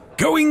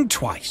 going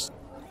twice.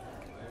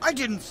 I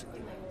didn't...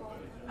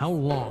 How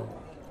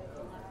long?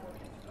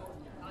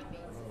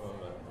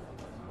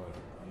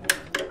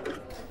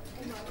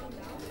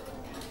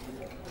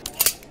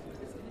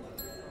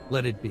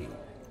 Let it be.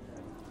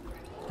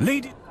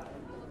 Lady,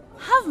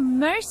 Have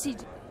mercy.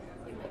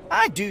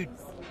 I do...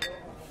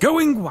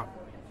 going one.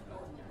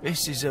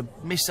 this is a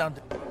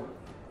misunderstanding.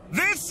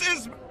 This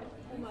is...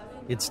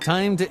 It's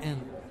time to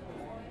end.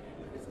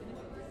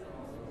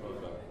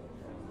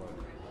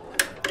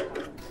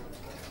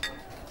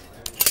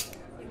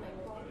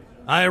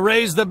 I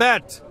raise the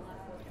bet.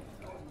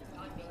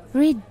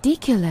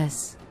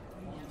 Ridiculous.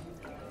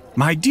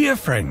 My dear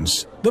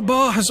friends, the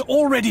bar has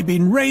already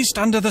been raised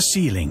under the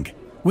ceiling.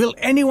 Will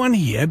anyone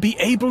here be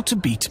able to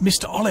beat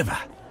Mr. Oliver?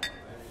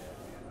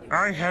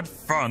 I had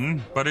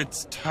fun, but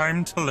it's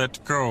time to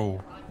let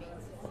go.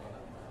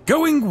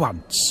 Going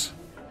once.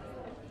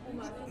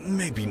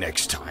 Maybe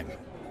next time.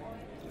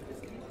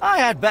 I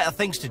had better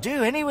things to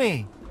do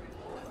anyway.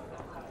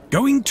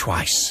 Going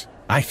twice.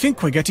 I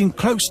think we're getting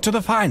close to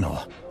the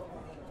final.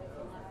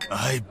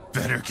 I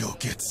better go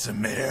get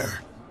some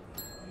air.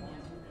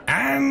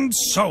 And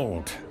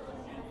sold.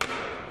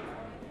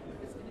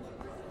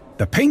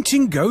 The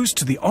painting goes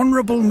to the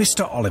Honourable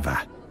Mr. Oliver.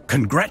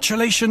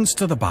 Congratulations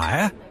to the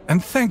buyer,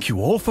 and thank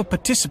you all for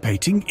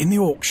participating in the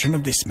auction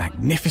of this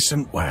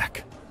magnificent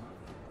work.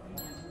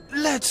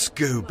 Let's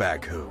go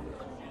back home.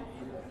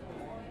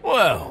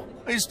 Well,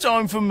 it's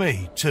time for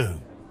me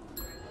too.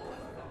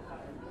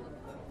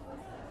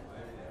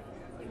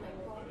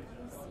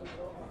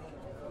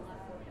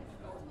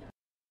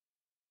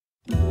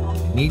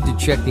 Need to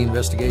check the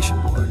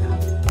investigation board.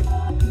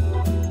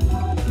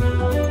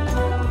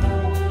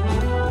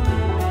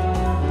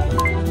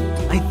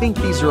 I think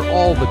these are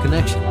all the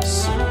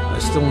connections. I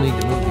still need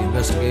to move the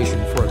investigation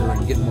further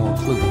and get more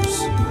clues.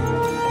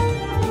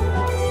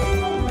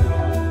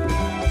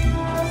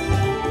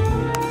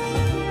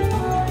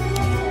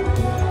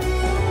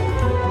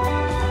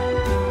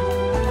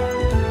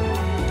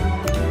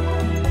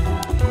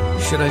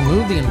 Should I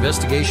move the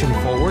investigation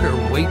forward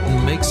or wait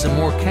and make some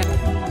more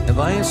Have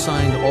I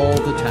assigned all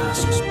the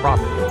tasks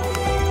properly?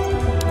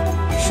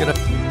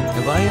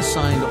 Have I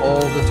assigned all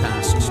the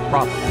tasks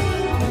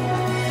properly?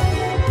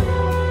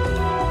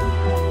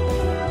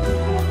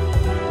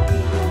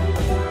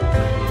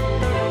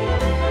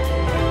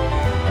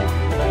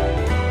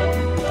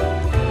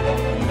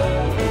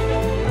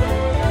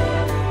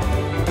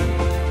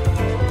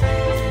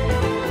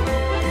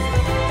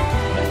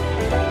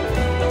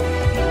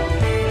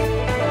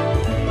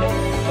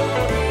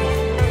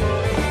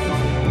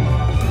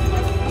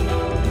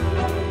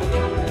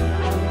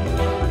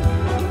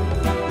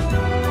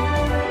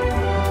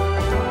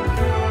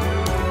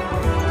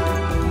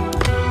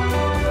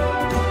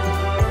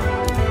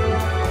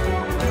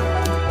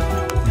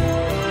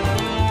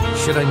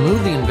 Should I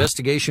move the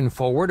investigation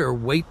forward or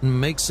wait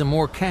and make some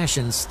more cash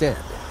instead?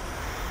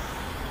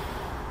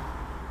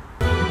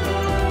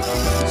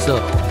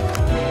 So,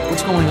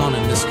 what's going on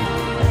in this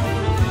county?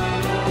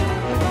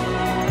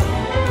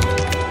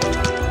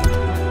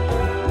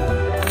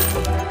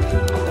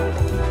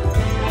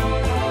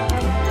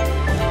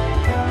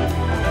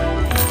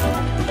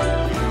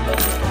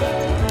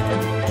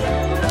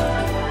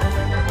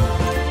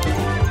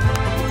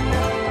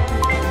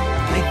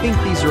 I think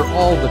these are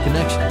all the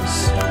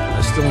connections.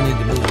 I still need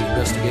to move the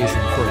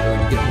investigation further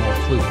and get more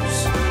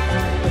clues.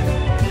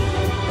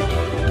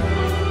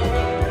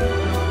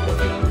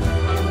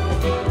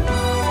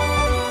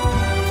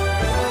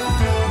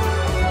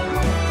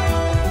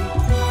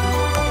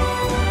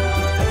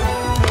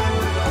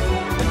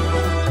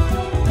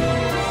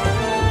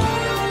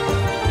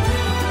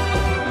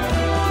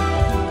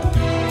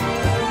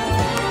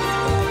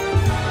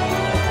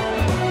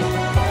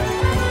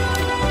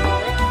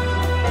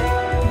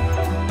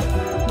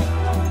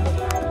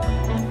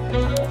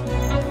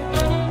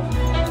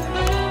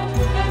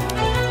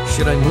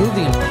 Should I move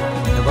the...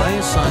 Have I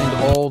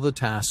assigned all the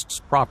tasks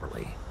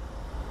properly?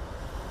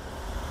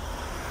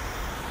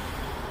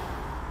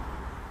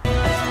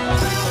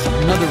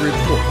 Another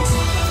report.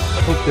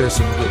 Hope there's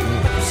some good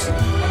news.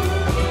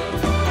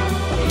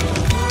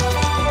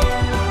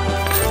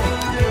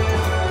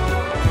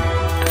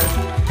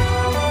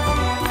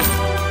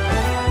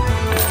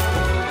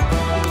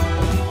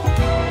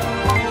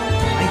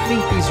 I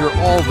think these are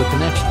all the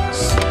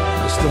connections.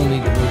 I still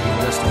need to move the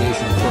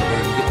investigation further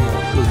and get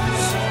more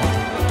clues.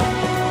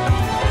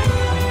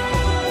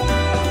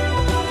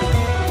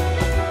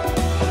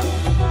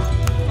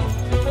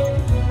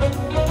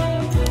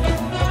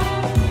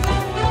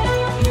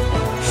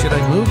 Should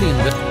I move the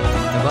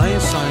Have I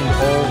assigned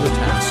all the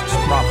tasks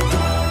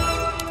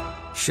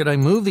properly? Should I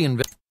move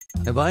the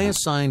Have I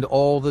assigned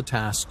all the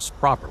tasks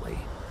properly?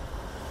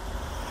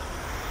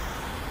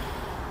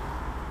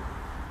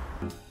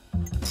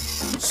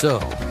 So,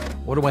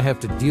 what do I have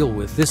to deal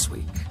with this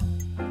week?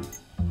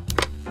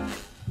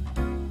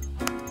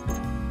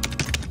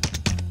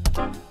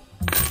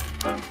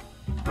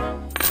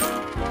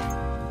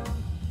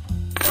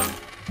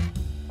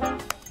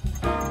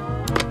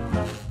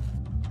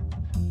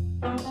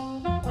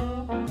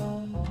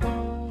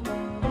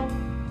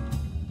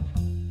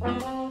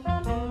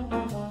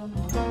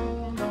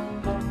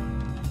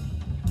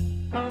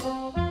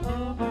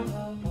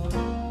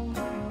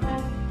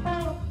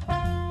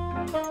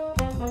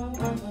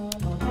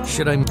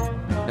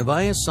 Have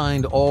I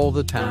assigned all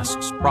the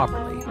tasks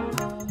properly?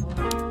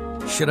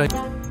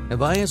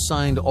 Have I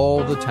assigned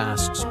all the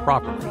tasks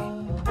properly?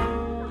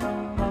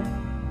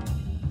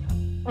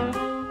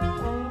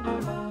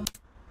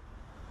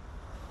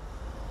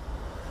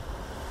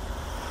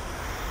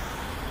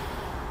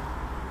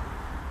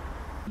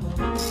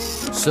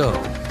 So,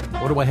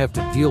 what do I have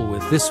to deal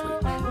with this week?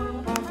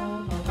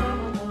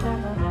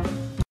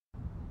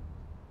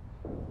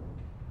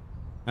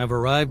 I've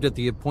arrived at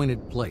the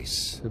appointed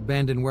place,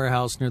 abandoned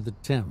warehouse near the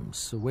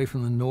Thames, away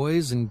from the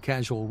noise and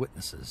casual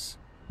witnesses.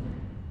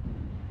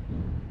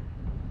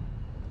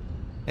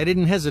 I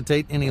didn't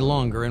hesitate any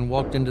longer and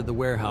walked into the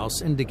warehouse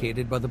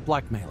indicated by the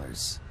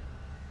blackmailers.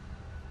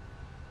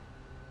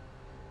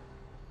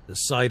 The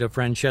sight of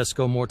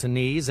Francesco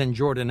Mortanese and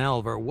Jordan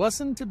Alver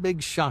wasn't a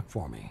big shock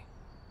for me.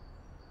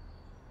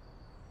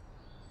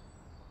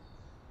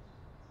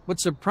 What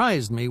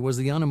surprised me was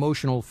the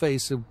unemotional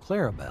face of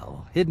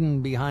Clarabelle,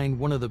 hidden behind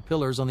one of the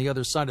pillars on the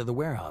other side of the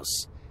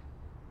warehouse.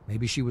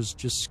 Maybe she was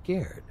just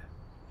scared.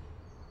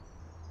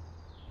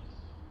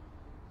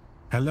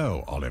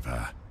 Hello,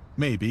 Oliver.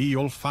 Maybe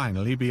you'll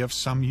finally be of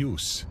some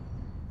use.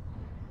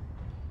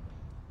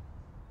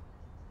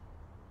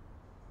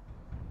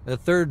 A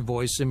third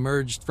voice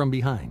emerged from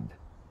behind.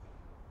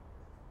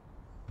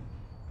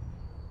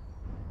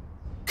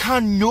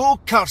 Can no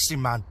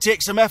cursing man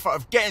take some effort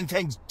of getting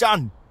things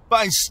done?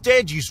 But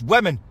instead use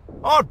women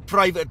or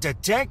private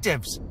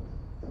detectives.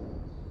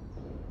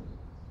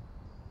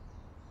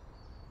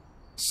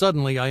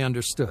 Suddenly I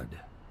understood.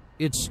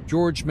 It's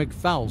George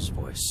McFowle's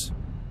voice.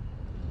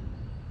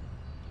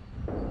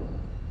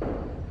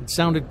 It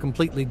sounded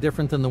completely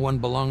different than the one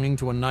belonging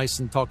to a nice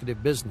and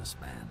talkative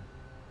businessman.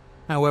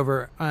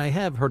 However, I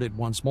have heard it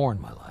once more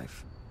in my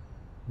life.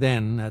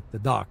 Then at the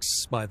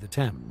docks by the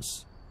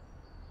Thames.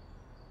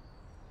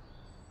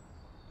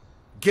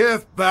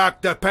 Give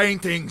back the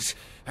paintings!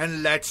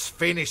 And let's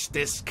finish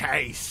this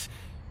case.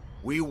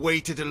 We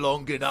waited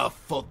long enough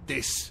for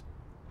this.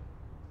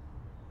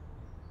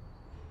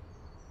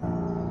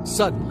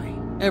 Suddenly,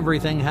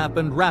 everything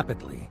happened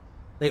rapidly.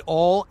 They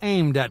all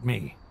aimed at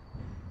me.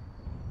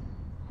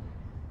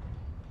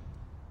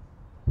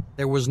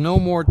 There was no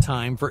more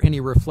time for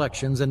any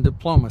reflections and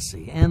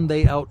diplomacy, and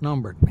they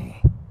outnumbered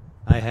me.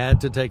 I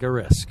had to take a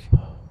risk.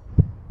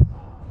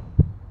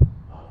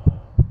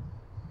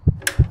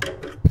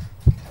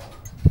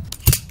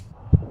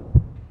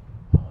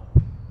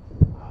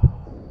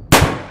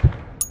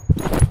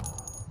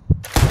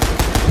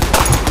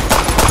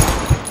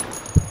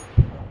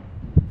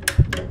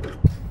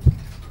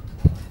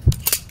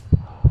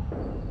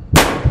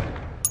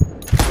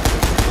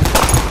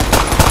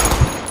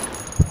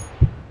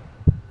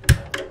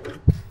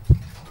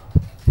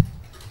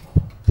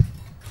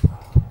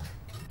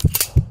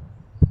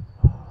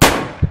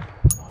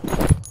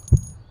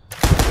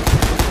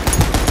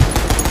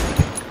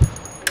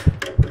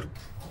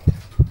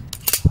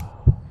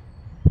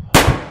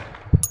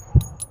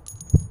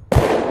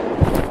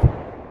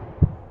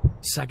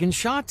 Second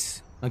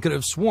shot? I could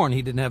have sworn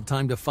he didn't have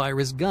time to fire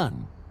his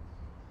gun.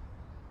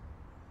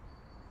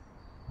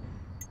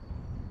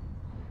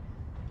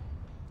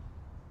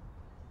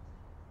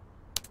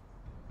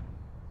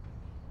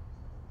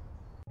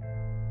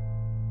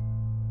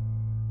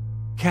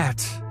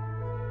 Cat,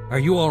 are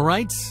you all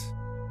right?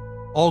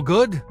 All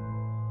good?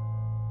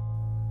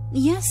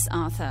 Yes,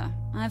 Arthur.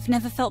 I've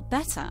never felt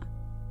better.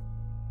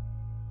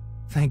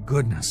 Thank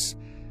goodness.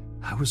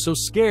 I was so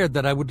scared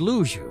that I would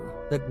lose you,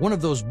 that one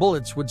of those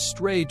bullets would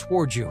stray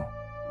towards you.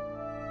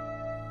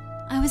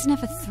 I was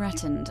never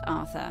threatened,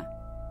 Arthur.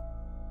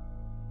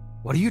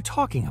 What are you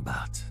talking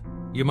about?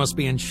 You must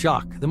be in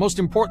shock. The most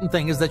important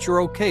thing is that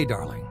you're okay,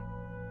 darling.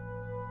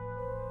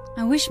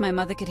 I wish my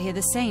mother could hear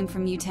the same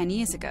from you 10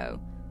 years ago.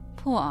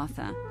 Poor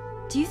Arthur.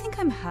 Do you think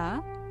I'm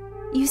her?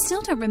 You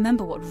still don't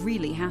remember what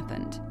really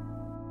happened.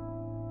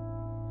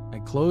 I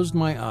closed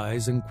my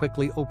eyes and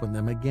quickly opened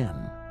them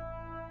again.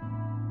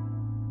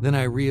 Then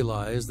I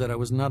realized that I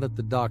was not at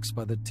the docks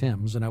by the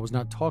Thames and I was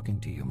not talking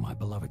to you, my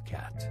beloved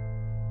cat.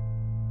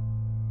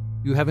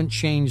 You haven't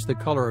changed the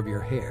color of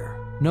your hair.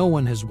 No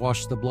one has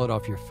washed the blood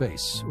off your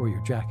face or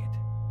your jacket.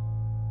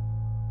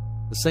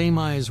 The same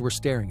eyes were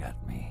staring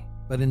at me,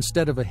 but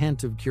instead of a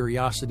hint of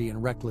curiosity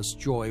and reckless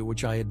joy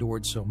which I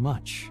adored so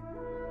much,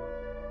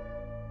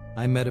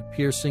 I met a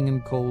piercing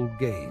and cold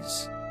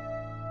gaze.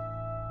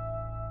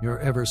 Your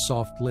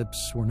ever-soft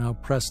lips were now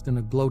pressed in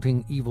a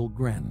gloating, evil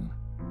grin.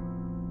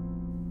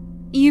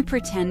 You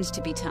pretend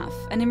to be tough,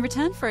 and in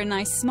return for a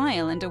nice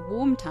smile and a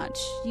warm touch,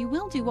 you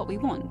will do what we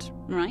want,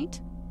 right?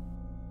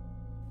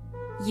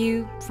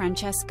 You,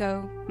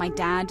 Francesco, my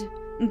dad,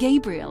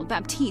 Gabriel,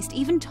 Baptiste,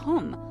 even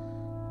Tom.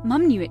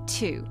 Mum knew it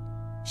too.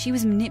 She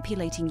was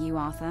manipulating you,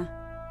 Arthur.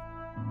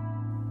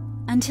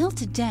 Until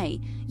today,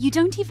 you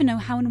don't even know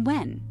how and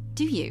when,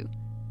 do you?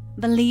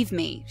 Believe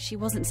me, she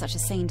wasn't such a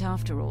saint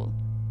after all.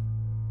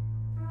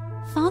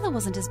 Father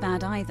wasn't as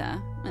bad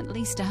either, at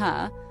least to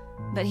her,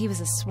 but he was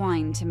a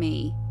swine to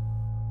me.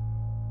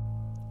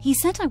 He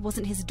said I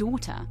wasn't his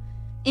daughter.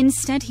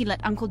 Instead, he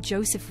let Uncle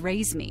Joseph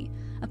raise me,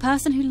 a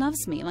person who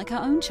loves me like her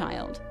own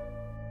child.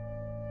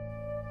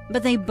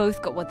 But they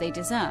both got what they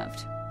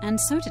deserved, and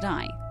so did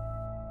I.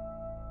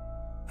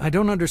 I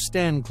don't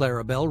understand,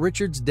 Clarabelle.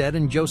 Richard's dead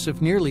and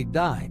Joseph nearly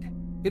died.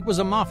 It was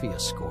a mafia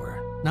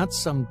score, not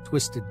some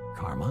twisted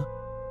karma.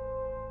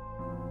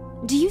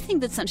 Do you think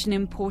that such an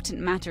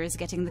important matter as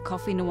getting the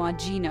Coffee Noir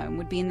genome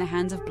would be in the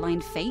hands of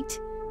blind fate?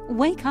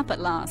 Wake up at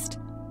last.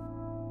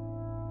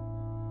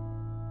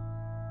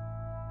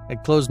 I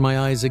closed my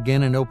eyes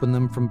again and opened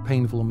them from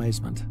painful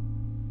amazement.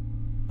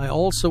 I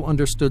also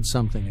understood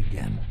something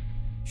again.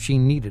 She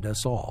needed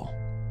us all.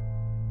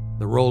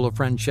 The role of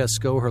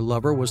Francesco, her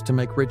lover, was to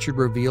make Richard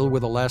reveal where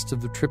the last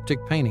of the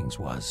triptych paintings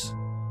was.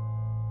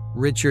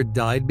 Richard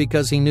died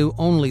because he knew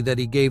only that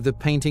he gave the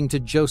painting to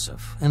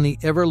Joseph, and the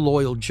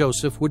ever-loyal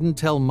Joseph wouldn't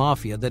tell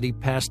Mafia that he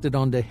passed it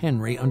on to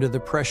Henry under the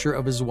pressure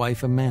of his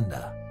wife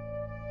Amanda.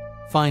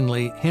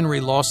 Finally, Henry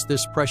lost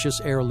this precious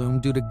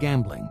heirloom due to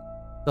gambling.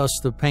 Thus,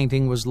 the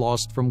painting was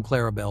lost from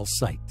Clarabelle's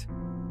sight.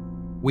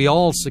 We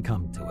all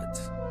succumbed to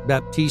it.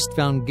 Baptiste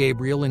found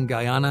Gabriel in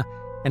Guyana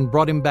and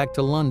brought him back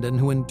to London,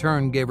 who in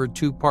turn gave her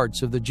 2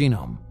 parts of the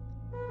genome.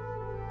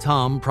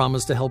 Tom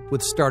promised to help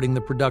with starting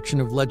the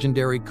production of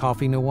legendary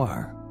Coffee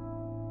Noir.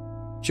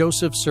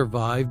 Joseph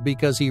survived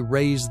because he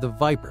raised the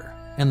Viper,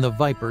 and the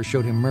Viper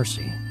showed him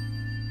mercy.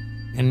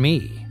 And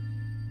me?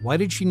 Why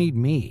did she need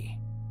me?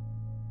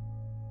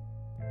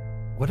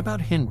 What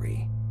about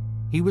Henry?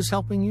 He was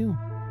helping you?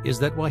 Is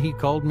that why he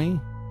called me?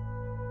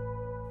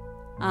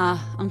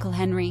 Ah, Uncle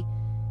Henry.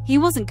 He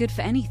wasn't good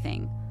for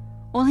anything.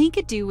 All he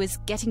could do was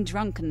getting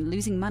drunk and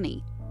losing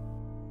money.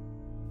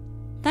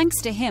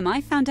 Thanks to him,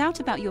 I found out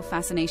about your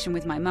fascination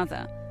with my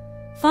mother.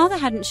 Father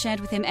hadn't shared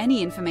with him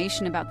any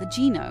information about the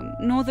genome,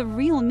 nor the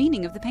real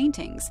meaning of the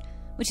paintings,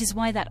 which is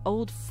why that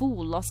old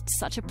fool lost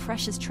such a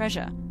precious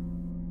treasure.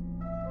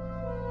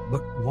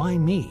 But why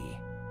me?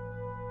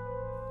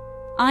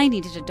 I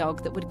needed a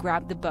dog that would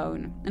grab the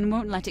bone and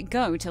won't let it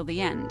go till the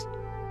end.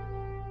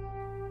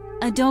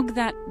 A dog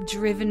that,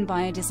 driven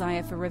by a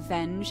desire for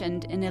revenge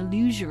and an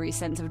illusory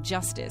sense of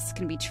justice,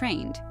 can be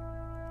trained.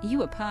 You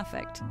were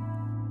perfect.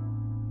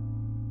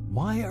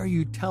 Why are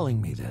you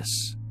telling me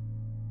this?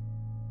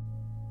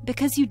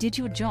 Because you did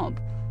your job,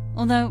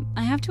 although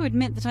I have to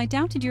admit that I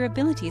doubted your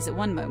abilities at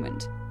one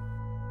moment.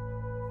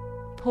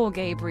 Poor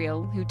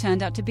Gabriel, who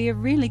turned out to be a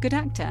really good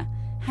actor,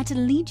 had to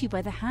lead you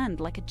by the hand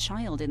like a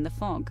child in the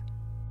fog.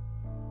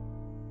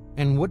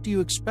 And what do you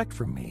expect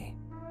from me?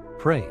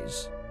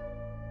 Praise?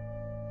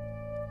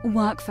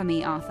 Work for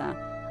me, Arthur.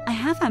 I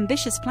have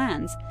ambitious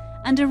plans,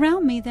 and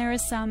around me there are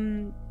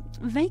some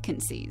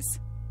vacancies.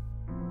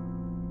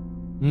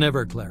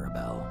 Never,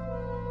 Clarabelle.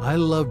 I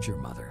loved your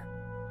mother.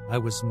 I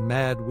was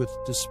mad with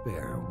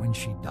despair when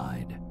she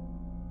died.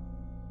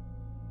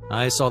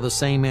 I saw the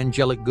same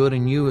angelic good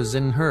in you as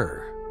in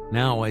her.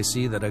 Now I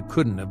see that I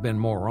couldn't have been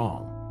more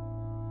wrong.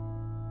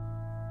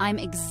 I'm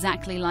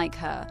exactly like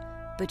her,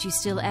 but you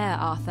still err,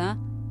 Arthur.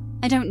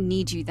 I don't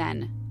need you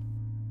then.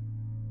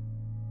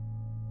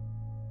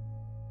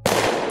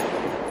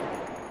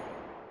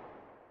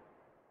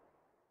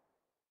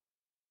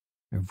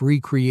 I've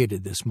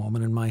recreated this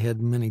moment in my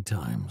head many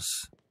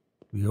times.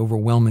 The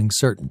overwhelming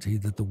certainty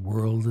that the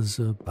world is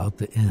about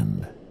to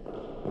end.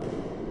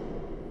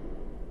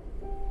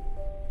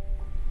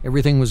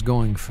 Everything was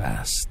going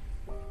fast.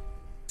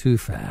 Too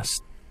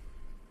fast.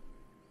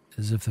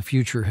 As if the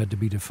future had to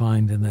be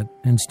defined in that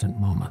instant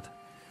moment.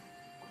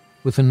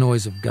 With the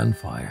noise of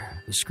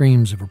gunfire, the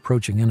screams of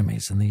approaching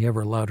enemies, and the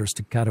ever louder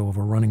staccato of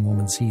a running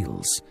woman's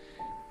heels.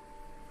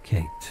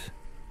 Kate.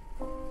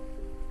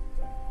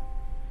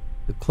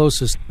 The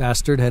closest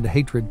bastard had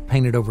hatred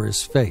painted over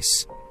his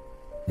face.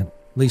 At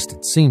least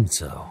it seemed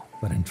so,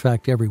 but in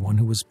fact everyone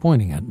who was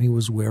pointing at me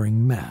was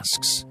wearing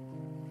masks.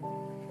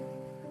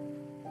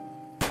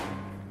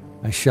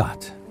 I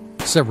shot,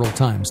 several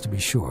times to be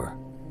sure.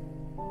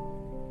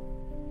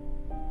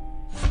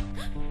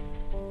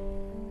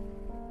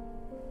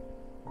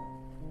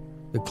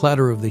 The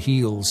clatter of the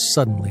heels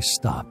suddenly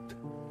stopped.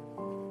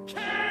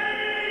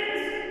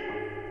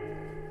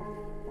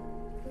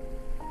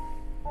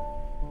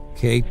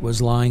 Kate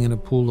was lying in a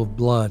pool of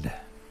blood,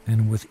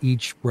 and with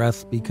each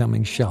breath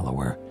becoming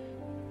shallower,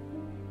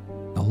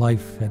 the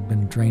life had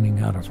been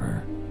draining out of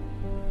her.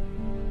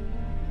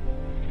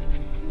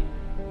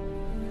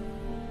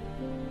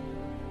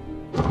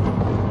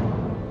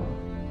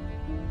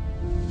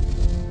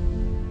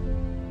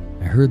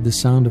 I heard the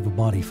sound of a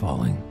body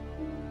falling.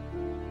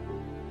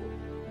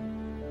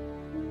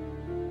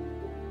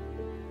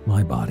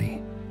 My body.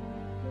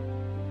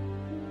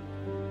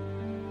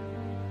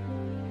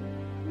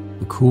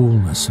 The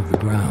coolness of the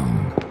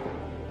ground,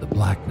 the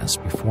blackness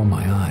before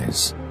my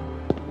eyes,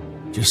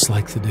 just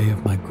like the day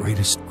of my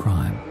greatest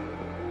crime,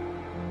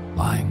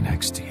 lying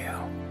next to you.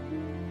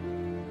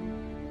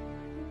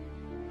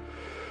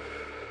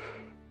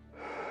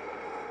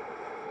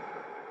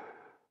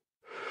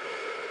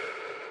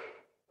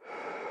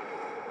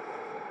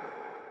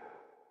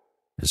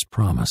 As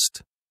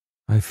promised,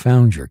 I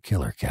found your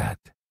killer cat.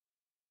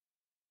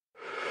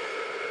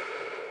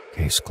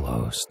 Case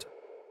closed.